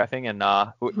jump into reffing, and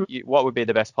what would be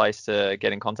the best place to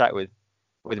get in contact with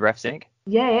Refs Inc.?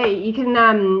 Yeah, you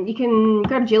can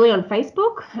grab Jilly on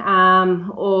Facebook,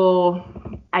 or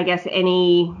I guess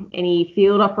any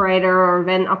field operator or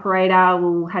event operator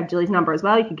will have Jilly's number as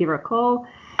well. You could give her a call,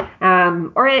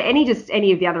 or any of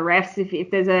the other refs. If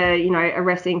there's a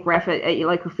Refs Inc. ref at your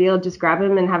local field, just grab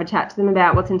them and have a chat to them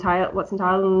about what's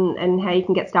entitled and how you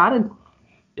can get started.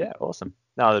 Yeah, awesome.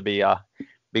 No, that'd be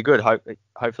good.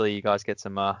 Hopefully you guys get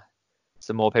some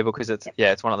more people, because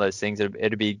it's one of those things.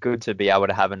 It'd be good to be able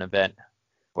to have an event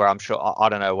where I'm sure, I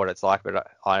don't know what it's like, but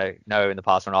I know in the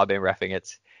past when I've been reffing,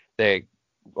 they're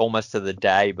almost to the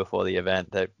day before the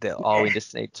event that we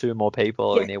just need 2 more people,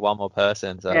 or we need 1 more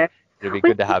person. So it'd be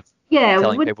good to have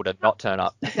telling people to not turn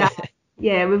up.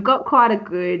 Yeah, we've got quite a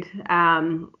good,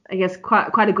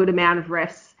 quite a good amount of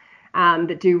refs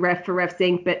that do ref for Refs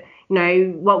Inc. But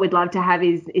what we'd love to have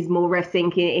is more Refs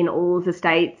Inc. in all of the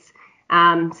states.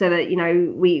 So that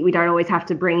we don't always have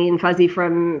to bring in Fuzzy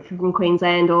from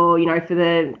Queensland, or for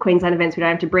the Queensland events we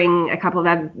don't have to bring a couple of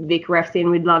our Vic refs in.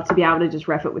 We'd love to be able to just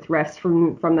ref it with refs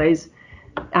from those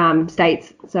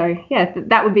states. So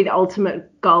that would be the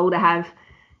ultimate goal, to have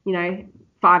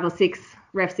 5 or 6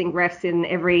 Refs Inc. refs in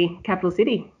every capital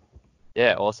city.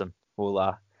 Yeah, awesome.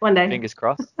 Well, one day, fingers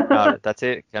crossed. That's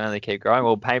it. Can only keep growing.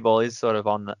 Well, paintball is sort of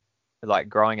on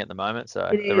growing at the moment, so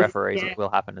the referees will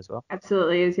happen as well.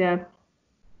 Absolutely is, yeah.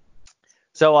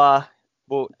 So,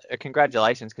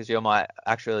 congratulations, because you're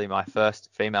actually my first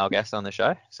female guest on the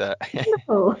show. So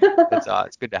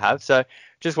it's good to have. So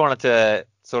just wanted to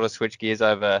sort of switch gears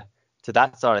over to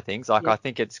that side of things. I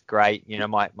think it's great.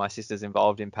 My sister's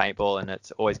involved in paintball, and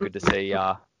it's always good to see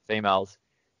females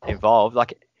involved.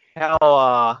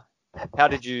 How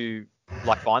did you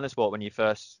like find the sport when you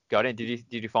first got in? Did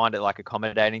you find it like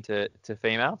accommodating to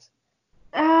females?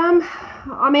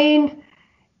 I mean,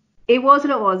 it was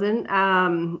and it wasn't.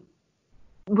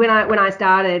 When I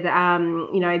started,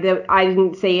 I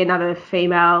didn't see another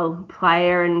female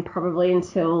player, and probably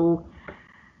until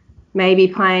maybe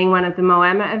playing one of the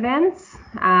Moama events.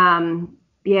 I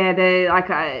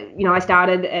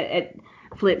started at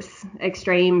Flips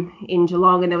Extreme in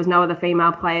Geelong, and there was no other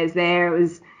female players there. It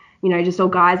was, just all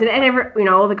guys, and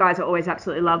all the guys are always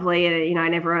absolutely lovely,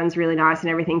 and everyone's really nice and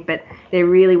everything, but there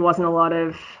really wasn't a lot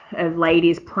of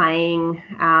ladies playing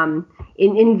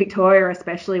in Victoria,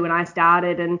 especially when I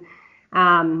started, and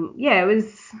it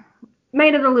was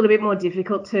made it a little bit more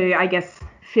difficult to, I guess,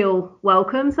 feel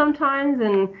welcome sometimes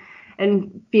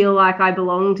and feel like I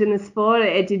belonged in the sport.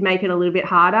 It did make it a little bit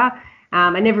harder.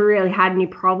 I never really had any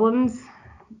problems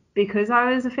because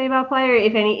I was a female player.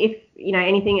 If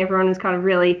anything, everyone was kind of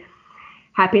really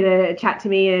happy to chat to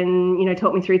me and,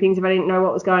 talk me through things if I didn't know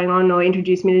what was going on, or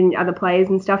introduce me to other players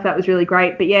and stuff. That was really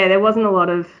great. But yeah, there wasn't a lot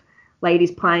of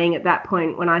ladies playing at that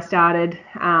point when I started.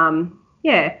 Not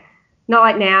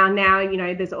like now. Now,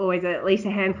 there's always at least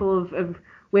a handful of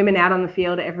women out on the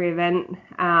field at every event.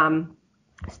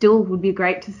 Still would be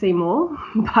great to see more,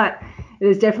 but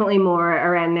there's definitely more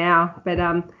around now. But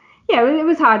it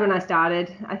was hard when I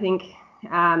started. I think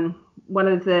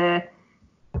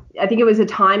I think it was a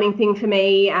timing thing for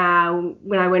me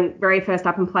when I went very first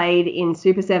up and played in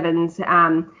Super Sevens.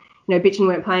 Bitchin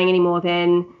weren't playing anymore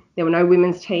then. There were no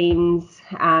women's teams.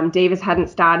 Divas hadn't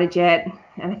started yet,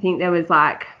 and I think there was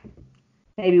like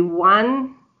maybe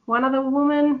one other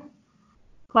woman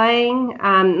playing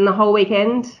in the whole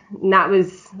weekend, and that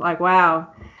was like, wow.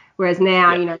 Whereas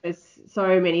now, there's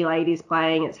so many ladies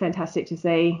playing. It's fantastic to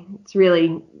see. It's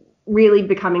really, really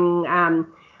becoming a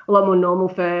lot more normal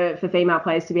for female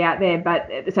players to be out there, but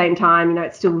at the same time,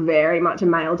 it's still very much a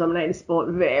male-dominated sport,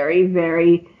 very,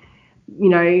 very,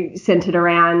 centered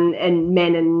around and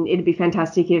men, and it'd be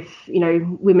fantastic if,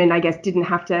 women, I guess, didn't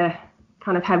have to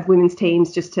kind of have women's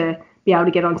teams just to be able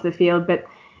to get onto the field. But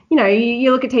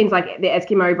you look at teams like the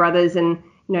Eskimo brothers, and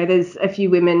there's a few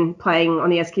women playing on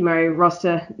the Eskimo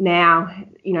roster now,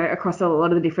 across a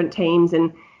lot of the different teams,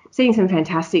 and seeing some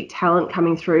fantastic talent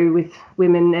coming through with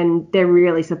women, and they're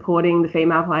really supporting the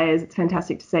female players. It's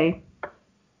fantastic to see.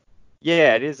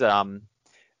 Yeah, it is.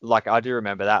 Like I do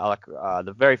remember that. Like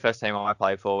the very first team I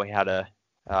played for, we had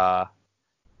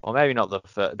or maybe not the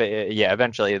first, but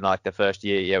eventually in like the first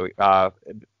year,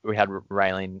 we had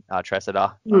Raylene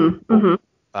Tressida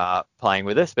playing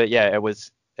with us. But yeah, it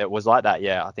was like that.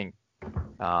 Yeah, I think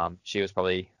she was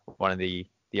probably one of the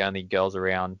only girls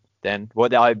around then. Well,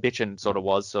 the Bitchin sort of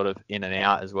was sort of in and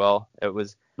out as well. It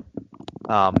was,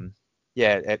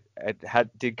 it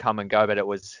did come and go, but it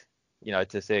was,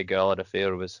 to see a girl at a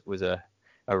field was a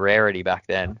rarity back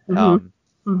then. Would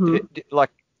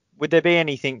there be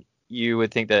anything you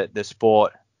would think that the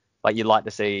sport, like you'd like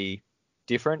to see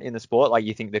different in the sport? Like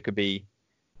you think there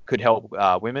could help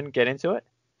women get into it?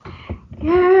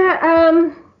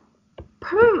 Yeah,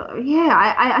 probably.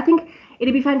 Yeah, I think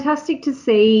it'd be fantastic to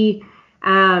see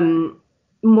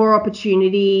more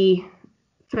opportunity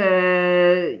for,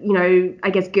 I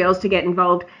guess girls to get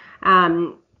involved.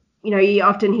 You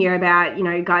often hear about,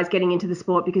 guys getting into the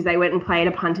sport because they went and played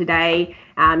a punter day.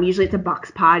 Usually it's a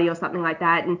bucks party or something like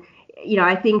that. And,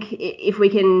 I think if we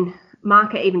can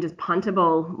market even just punter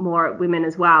ball more at women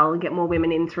as well and get more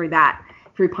women in through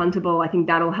punter ball, I think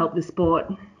that'll help the sport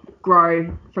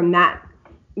grow from that,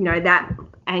 that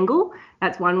angle.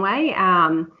 That's one way.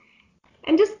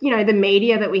 And just, the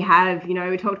media that we have,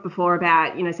 we talked before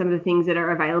about, some of the things that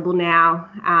are available now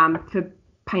for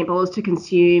paintballers to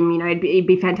consume. It'd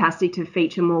be fantastic to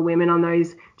feature more women on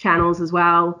those channels as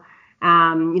well.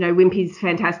 Wimpy's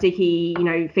fantastic. He,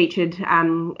 featured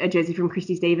a jersey from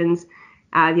Christy Stevens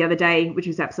the other day, which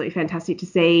was absolutely fantastic to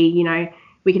see.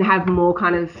 We can have more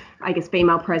kind of, I guess,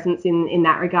 female presence in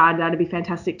that regard. That'd be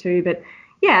fantastic too. But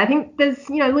yeah, I think there's,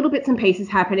 little bits and pieces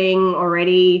happening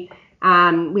already.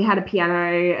 We had a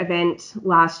piano event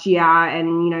last year,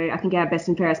 and I think our best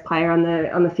and fairest player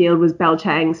on the field was Belle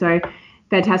Chang. So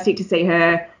fantastic to see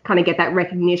her kind of get that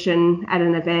recognition at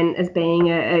an event as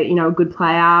being a good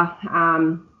player.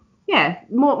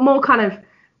 More kind of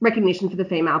recognition for the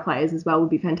female players as well would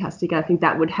be fantastic. I think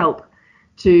that would help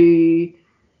to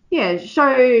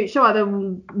show other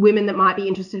women that might be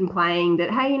interested in playing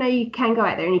that, hey, you can go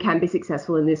out there and you can be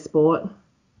successful in this sport.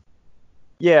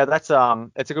 Yeah, that's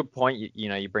it's a good point.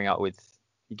 You bring up with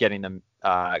getting them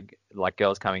like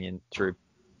girls coming in through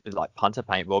like punter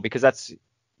paintball, because that's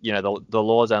the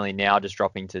law's only now just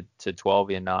dropping to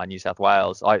 12 in New South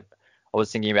Wales. I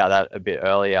was thinking about that a bit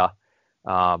earlier.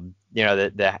 there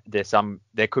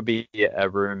could be a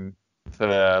room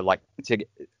for like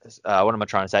what am I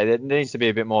trying to say? There needs to be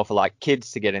a bit more for like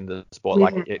kids to get into the sport.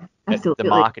 The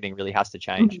marketing really has to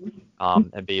change,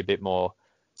 and be a bit more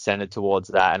centered towards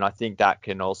that. And I think that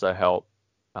can also help,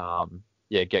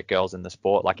 get girls in the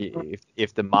sport. Like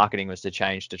if the marketing was to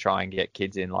change to try and get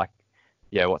kids in, like,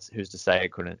 who's to say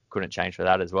it couldn't change for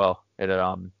that as well? It's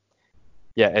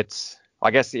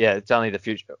only the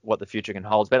future, what the future can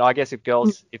hold. But I guess if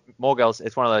more girls,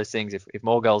 it's one of those things. If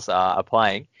more girls are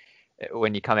playing,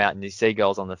 when you come out and you see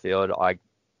girls on the field, I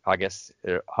guess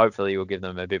hopefully you'll give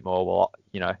them a bit more,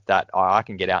 that I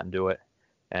can get out and do it.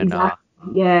 And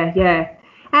exactly. Yeah.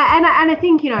 And I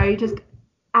think, just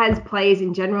as players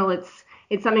in general, it's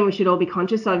something we should all be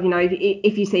conscious of.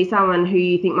 If you see someone who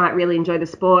you think might really enjoy the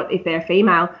sport, if they're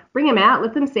female, bring them out,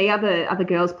 let them see other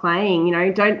girls playing.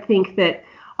 Don't think that,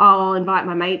 I'll invite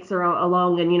my mates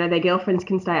along and, their girlfriends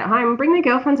can stay at home. Bring their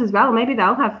girlfriends as well. Maybe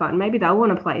they'll have fun. Maybe they'll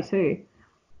want to play too.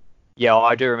 Yeah,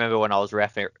 I do remember when I was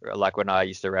reffing, like when I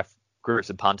used to ref groups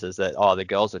of punters, that the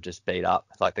girls would just beat up.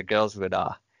 Like the girls would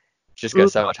just go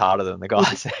so much harder than the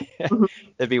guys.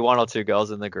 There'd be one or two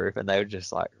girls in the group, and they would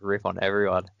just like rip on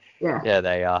everyone. Yeah,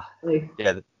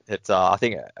 it's I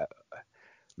think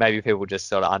maybe people just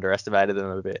sort of underestimated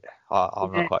them a bit.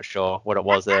 I'm not quite sure what it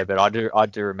was there, but I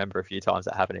do remember a few times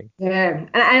that happening. Yeah,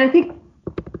 and I think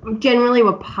generally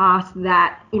we're past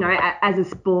that, as a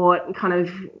sport, kind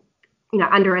of,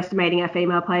 underestimating our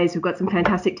female players. We've got some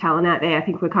fantastic talent out there. I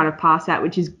think we're kind of past that,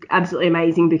 which is absolutely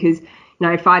amazing because,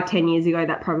 5-10 years ago,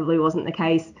 that probably wasn't the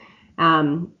case.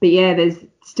 But yeah, there's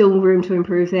still room to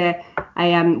improve there.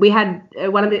 We had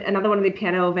another one of the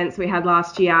piano events we had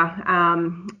last year.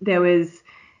 There was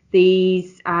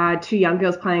these two young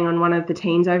girls playing on one of the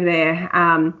teams over there.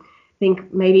 I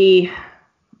think maybe,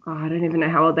 I don't even know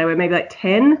how old they were, maybe like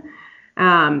 10.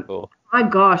 Cool. My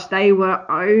gosh, they were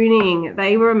owning.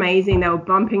 They were amazing. They were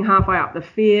bumping halfway up the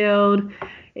field.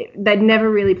 They'd never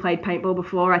really played paintball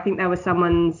before. I think they were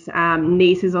someone's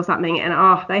nieces or something. And,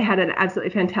 they had an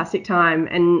absolutely fantastic time.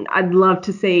 And I'd love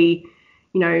to see,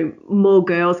 more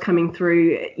girls coming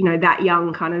through, that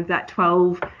young, kind of that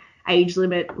 12 age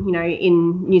limit,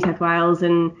 in New South Wales.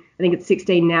 And I think it's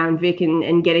 16 now in Vic,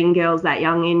 and getting girls that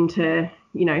young in to,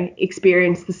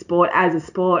 experience the sport as a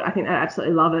sport. I think I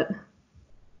absolutely love it.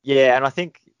 Yeah, and I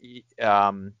think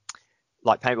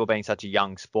like paintball being such a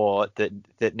young sport,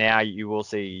 that now you will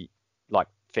see like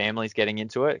families getting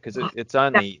into it, because it's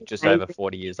only just over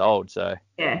 40 years old. So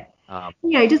yeah,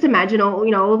 just imagine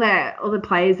all the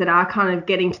players that are kind of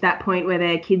getting to that point where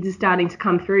their kids are starting to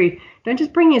come through. Don't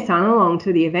just bring your son along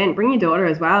to the event. Bring your daughter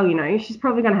as well. She's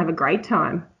probably going to have a great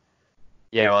time.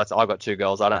 Yeah, well, I've got two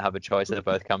girls. I don't have a choice. They're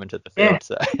both coming to the field.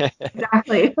 So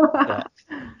exactly.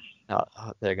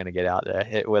 They're going to get out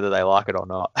there, whether they like it or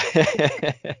not.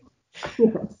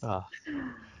 Yes.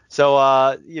 So,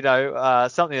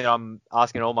 something that I'm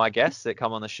asking all my guests that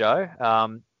come on the show,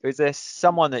 is there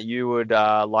someone that you would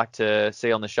like to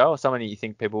see on the show, or someone that you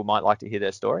think people might like to hear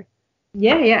their story?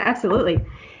 Yeah, absolutely.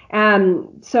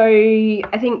 So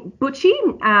I think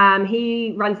Butchie,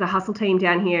 he runs the hustle team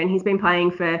down here, and he's been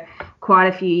playing for quite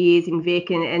a few years in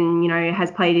Vic, and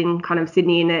has played in kind of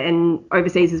Sydney and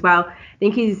overseas as well. I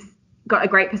think he's got a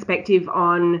great perspective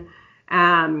on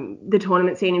the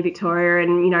tournament scene in Victoria,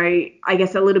 and I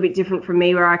guess a little bit different from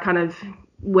me, where I kind of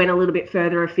went a little bit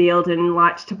further afield and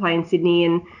liked to play in Sydney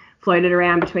and floated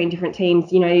around between different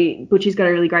teams. Butchie's got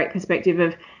a really great perspective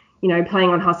of playing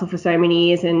on hustle for so many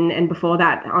years, and before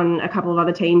that on a couple of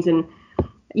other teams. And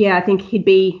yeah, I think he'd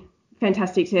be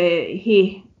fantastic to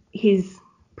hear his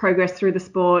progress through the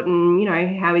sport, and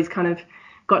how he's kind of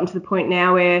gotten to the point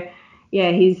now where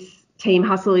his team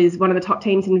hustle is one of the top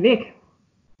teams in Vic.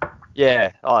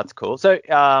 Yeah, that's cool. So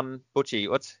Butchie,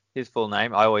 what's his full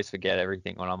name? I always forget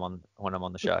everything when I'm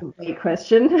on the show. Great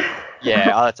question.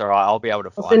 Yeah, that's all right. I'll be able to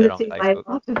find it on Facebook.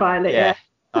 I'll have to find it. Yeah.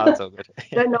 Oh, that's all good.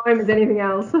 Don't know him as anything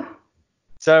else.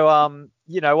 So,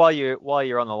 while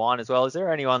you're on the line as well, is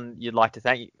there anyone you'd like to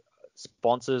thank,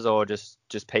 sponsors or just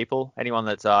people, anyone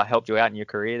that's helped you out in your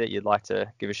career that you'd like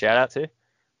to give a shout out to?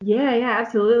 Yeah,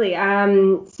 absolutely.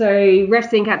 So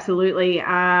RefSync, absolutely.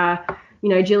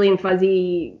 Julie and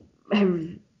Fuzzy have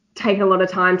taken a lot of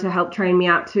time to help train me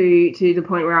up to the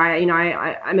point where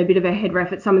I'm a bit of a head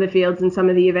ref at some of the fields and some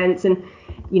of the events, and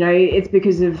it's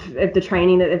because of the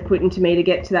training that they've put into me to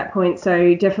get to that point.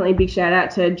 So definitely big shout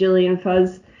out to Julie and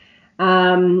Fuzz.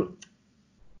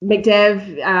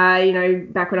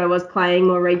 McDev, back when I was playing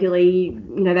more regularly,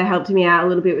 they helped me out a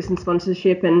little bit with some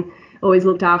sponsorship and always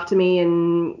looked after me,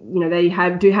 and they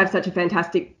do have such a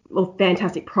fantastic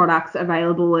fantastic products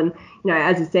available. And,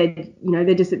 as I said,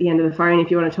 they're just at the end of the phone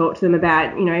if you want to talk to them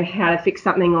about, how to fix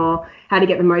something or how to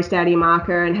get the most out of your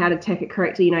marker and how to tech it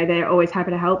correctly. They're always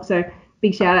happy to help. So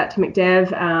big shout out to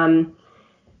McDev.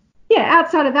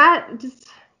 Outside of that,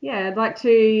 I'd like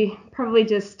to probably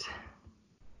just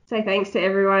say thanks to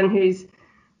everyone who's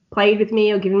played with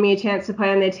me or given me a chance to play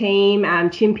on their team.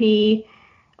 Chimpy,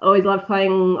 always loved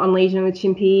playing on Legion with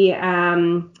Chimpy.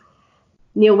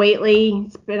 Neil Wheatley,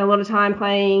 spent a lot of time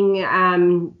playing,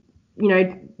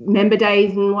 member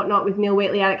days and whatnot with Neil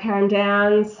Wheatley out at Carrum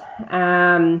Downs.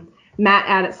 Matt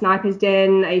out at Sniper's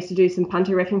Den, I used to do some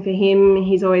punter reffing for him.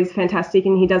 He's always fantastic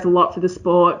and he does a lot for the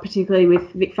sport, particularly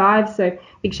with Vic 5. So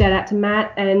big shout out to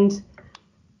Matt. And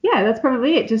that's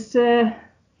probably it. Just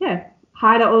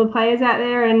hi to all the players out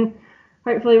there, and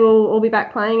hopefully we'll all be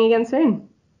back playing again soon.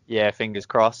 Yeah, fingers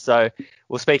crossed. So,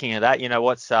 well, speaking of that,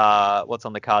 what's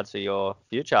on the cards for your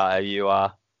future? Are you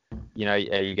are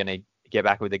you going to get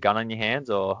back with a gun on your hands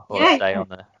or stay on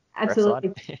the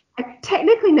absolutely side? I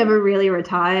technically never really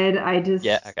retired. I just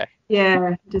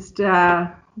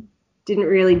didn't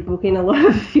really book in a lot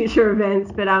of future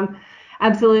events, but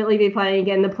absolutely be playing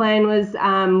again. The plan was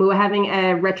we were having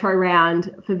a retro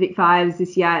round for Vic 5s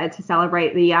this year to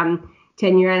celebrate the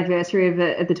 10-year anniversary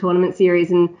of the tournament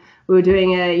series, and we were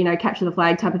doing a capture the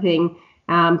flag type of thing,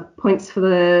 points for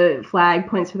the flag,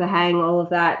 points for the hang, all of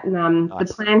that. And nice.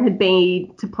 The plan had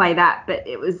been to play that, but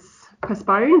it was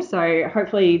postponed, so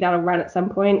hopefully that'll run at some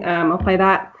point. I'll play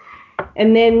that.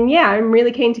 And then, I'm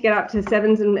really keen to get up to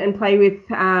sevens and play with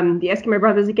the Eskimo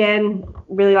brothers again.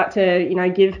 Really like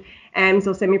to, give AMS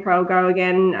or semi-pro a go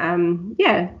again.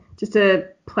 Just to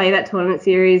play that tournament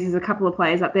series. There's a couple of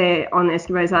players up there on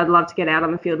Eskimos I'd love to get out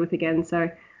on the field with again.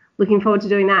 So looking forward to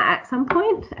doing that at some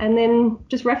point, and then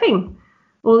just reffing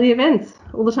all the events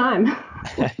all the time.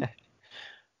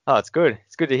 Oh, it's good.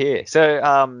 It's good to hear.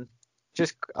 So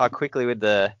just quickly with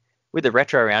the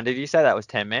retro round, did you say that was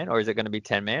 10-man, or is it going to be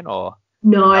 10-man, or?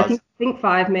 No, I think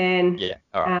 5-man. Yeah,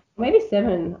 all right. Maybe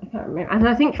 7. I can't remember.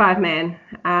 I think 5-man.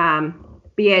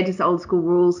 But just old school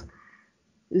rules.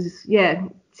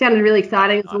 Sounded really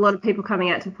exciting. There's a lot of people coming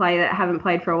out to play that haven't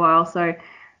played for a while, so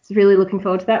it's really looking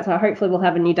forward to that. So hopefully we'll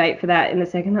have a new date for that in the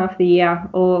second half of the year,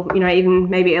 or even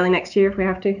maybe early next year if we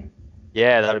have to.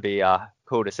 Yeah, that'd be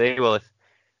cool to see. Well, if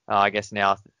I guess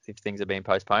now if things are being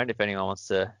postponed, if anyone wants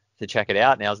to check it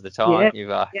out, now's the time.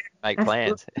 You've make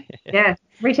plans.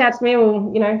 Reach out to me.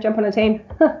 We'll jump on a team.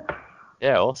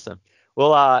 Yeah, awesome.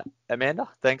 Well, Amanda,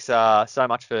 thanks so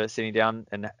much for sitting down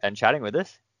and chatting with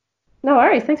us. No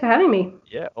worries. Thanks for having me.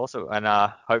 Yeah, awesome. And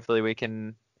hopefully we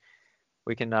can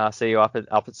see you up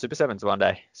at Super Sevens one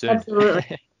day soon.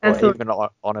 Absolutely. Or even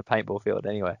on a paintball field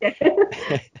anyway.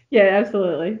 Yeah,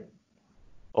 absolutely.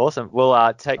 Awesome.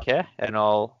 Well, take care, and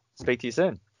I'll speak to you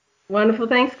soon. Wonderful.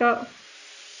 Thanks, Scott.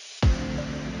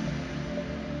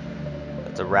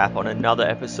 That's a wrap on another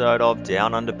episode of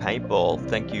Down Under Paintball.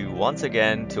 Thank you once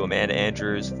again to Amanda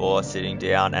Andrews for sitting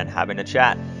down and having a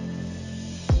chat.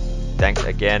 Thanks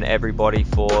again, everybody,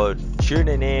 for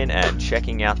tuning in and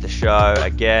checking out the show.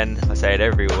 Again, I say it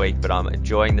every week, but I'm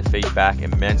enjoying the feedback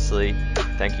immensely.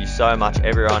 Thank you so much,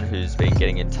 everyone who's been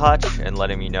getting in touch and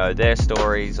letting me know their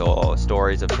stories or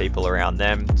stories of people around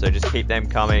them. So just keep them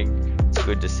coming. It's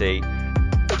good to see.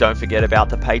 Don't forget about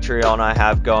the Patreon I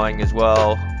have going as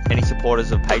well. Any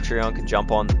supporters of Patreon can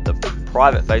jump on the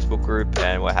private Facebook group,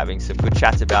 and we're having some good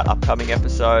chats about upcoming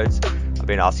episodes. I've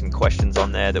been asking questions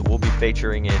on there that we'll be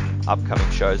featuring in upcoming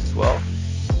shows as well.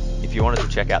 If you wanted to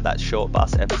check out that short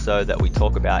bus episode that we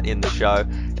talk about in the show,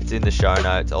 it's in the show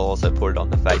notes. I'll also put it on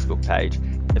the Facebook page.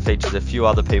 It features a few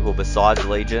other people besides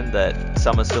Legion that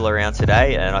some are still around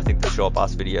today, and I think the short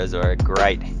bus videos are a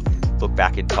great look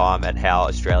back in time at how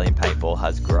Australian paintball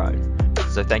has grown.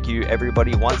 So thank you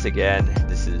everybody once again.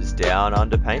 This is Down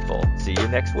Under Paintball. See you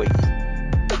next week.